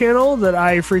YouTube channel that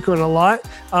I frequent a lot.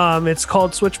 It's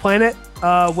called Switch Planet.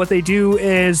 What they do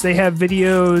is they have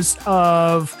videos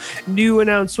of new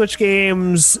announced Switch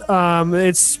games.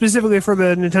 It's specifically for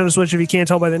the Nintendo Switch, if you can't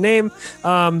tell by the name.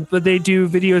 But they do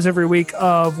videos every week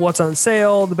of what's on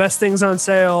sale, the best things on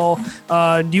sale,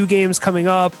 new games coming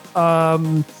up, a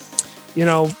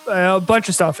bunch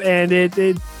of stuff. And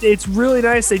it's really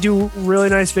nice. They do really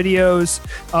nice videos,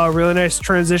 really nice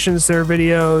transitions to their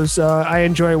videos. I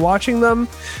enjoy watching them.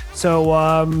 So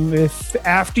if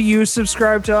after you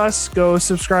subscribe to us, go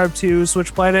subscribe to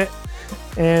Switch Planet.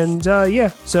 And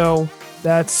so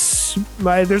that's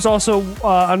there's also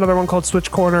another one called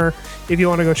Switch Corner if you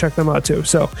want to go check them out too.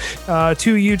 So 2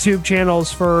 YouTube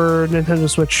channels for Nintendo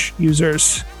Switch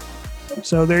users.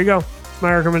 So there you go.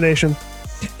 My recommendation.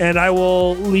 And I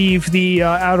will leave the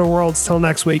Outer Worlds till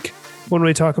next week when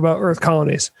we talk about Earth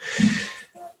colonies.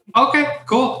 Okay,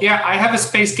 cool. Yeah, I have a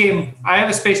space game. I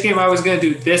was going to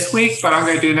do this week, but I'm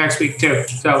going to do next week too.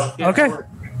 So yeah, okay,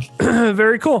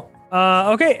 very cool.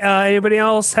 Okay, anybody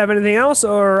else have anything else,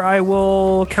 or I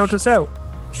will count us out?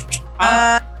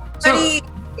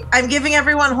 I'm giving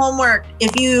everyone homework.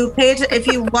 If you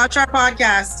watch our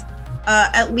podcast.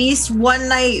 At least one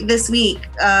night this week,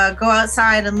 go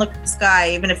outside and look at the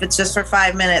sky, even if it's just for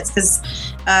 5 minutes, because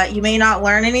you may not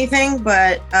learn anything,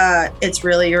 but it's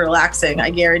really relaxing. I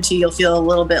guarantee you'll feel a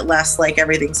little bit less like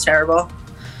everything's terrible.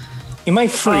 You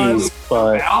might freeze,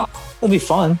 but it'll be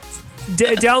fun.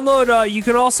 Download. You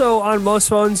can also, on most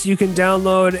phones, you can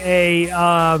download a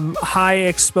high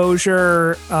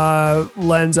exposure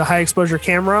lens, a high exposure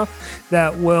camera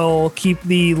that will keep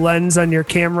the lens on your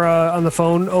camera on the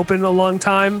phone open a long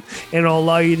time, and it'll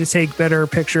allow you to take better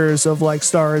pictures of like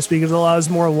stars because it allows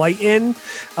more light in.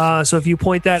 So if you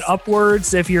point that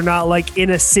upwards, if you're not like in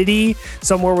a city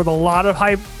somewhere with a lot of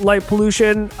high light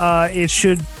pollution, it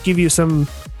should give you some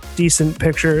decent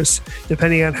pictures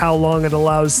depending on how long it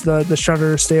allows the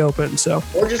shutter to stay open. So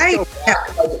or just go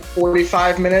back like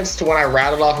 45 minutes to when I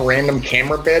rattled off random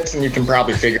camera bits, and you can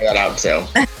probably figure that out too.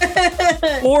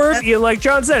 Or like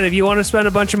John said, if you want to spend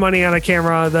a bunch of money on a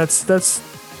camera, that's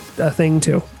a thing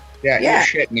too. Yeah.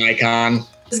 Shit, Nikon.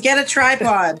 Just get a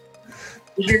tripod.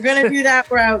 If you're gonna do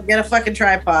that route, get a fucking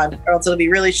tripod, or else it'll be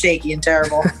really shaky and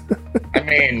terrible. I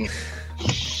mean,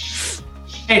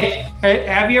 Hey,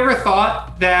 have you ever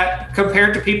thought that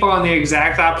compared to people on the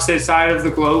exact opposite side of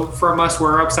the globe from us,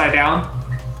 we're upside down?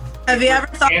 Have you ever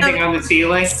thought Standing on the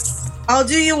ceiling? I'll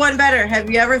do you one better. Have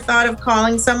you ever thought of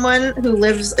calling someone who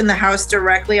lives in the house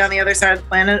directly on the other side of the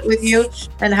planet with you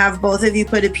and have both of you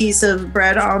put a piece of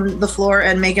bread on the floor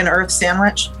and make an earth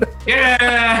sandwich?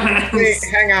 Yeah. Wait,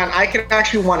 hang on. I can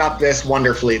actually one up this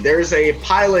wonderfully. There's a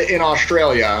pilot in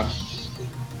Australia.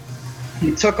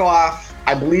 He took off,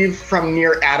 I believe, from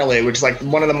near Adelaide, which is like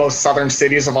one of the most southern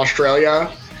cities of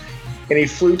Australia. And he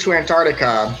flew to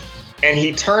Antarctica and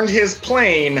he turned his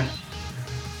plane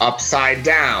upside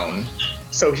down.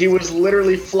 So he was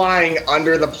literally flying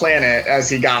under the planet as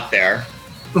he got there.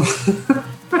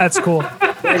 That's cool.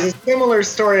 There's a similar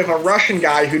story of a Russian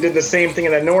guy who did the same thing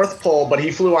in the North Pole, but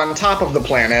he flew on top of the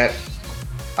planet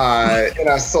in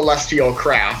a celestial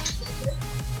craft.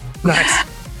 Nice.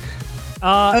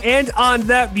 And on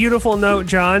that beautiful note,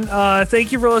 John,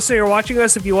 thank you for listening or watching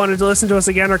us. If you wanted to listen to us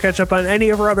again or catch up on any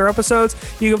of our other episodes,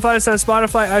 you can find us on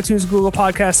Spotify, iTunes, Google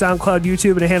Podcasts, SoundCloud,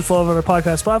 YouTube, and a handful of other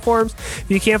podcast platforms. If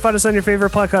you can't find us on your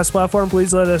favorite podcast platform,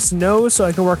 please let us know so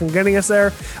I can work on getting us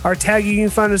there. Our tag, you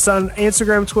can find us on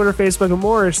Instagram, Twitter, Facebook, and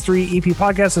more is 3EP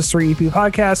Podcast. It's 3EP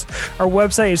Podcast. Our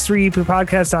website is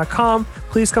 3eppodcast.com.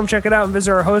 Please come check it out and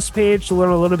visit our host page to learn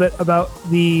a little bit about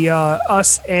the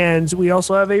us. And we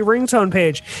also have a ringtone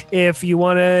page if you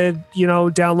want to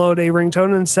download a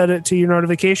ringtone and set it to your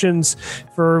notifications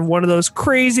for one of those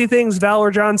crazy things Val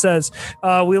or John says.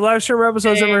 We live stream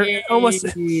episodes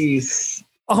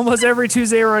almost every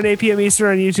Tuesday around 8 p.m.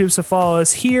 Eastern on YouTube, so follow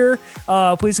us here.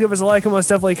 Please give us a like and most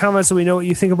definitely comment so we know what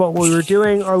you think about what we were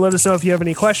doing, or let us know if you have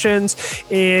any questions.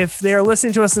 If they're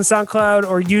listening to us in SoundCloud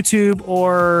or YouTube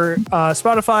or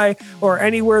Spotify or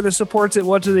anywhere that supports it,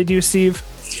 what do they do, Steve?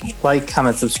 Like,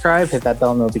 comment, subscribe, hit that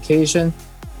bell notification.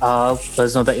 Let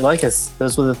us know that you like us.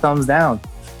 Those with a thumbs down.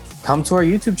 Come to our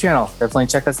YouTube channel. Definitely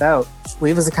check us out.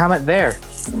 Leave us a comment there.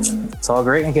 It's all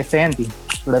great and get fancy.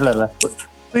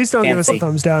 Please don't give us a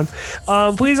thumbs down.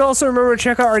 Please also remember to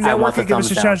check out our network and give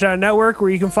us a shout out network where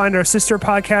you can find our sister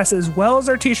podcast as well as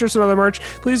our t-shirts and other merch.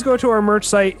 Please go to our merch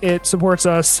site. It supports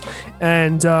us.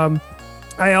 And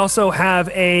I also have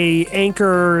a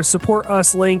Anchor support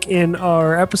us link in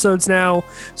our episodes now.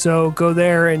 So go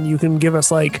there and you can give us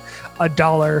like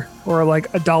 $1 or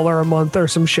like $1 a month or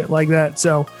some shit like that.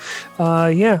 So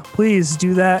please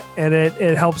do that. And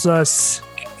it helps us.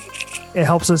 It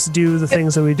helps us do the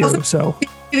things that we do. So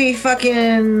be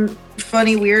fucking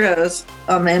funny weirdos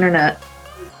on the internet.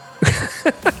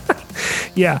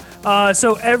 Yeah.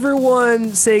 So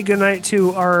everyone say goodnight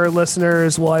to our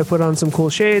listeners while I put on some cool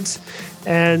shades.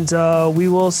 And we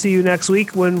will see you next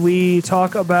week when we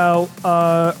talk about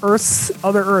other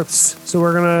Earths. So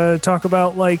we're going to talk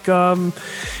about like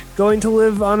going to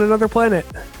live on another planet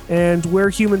and where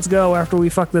humans go after we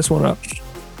fuck this one up.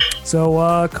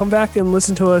 So come back and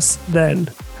listen to us then.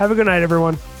 Have a good night,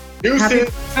 everyone. Deuces.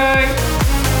 Bye.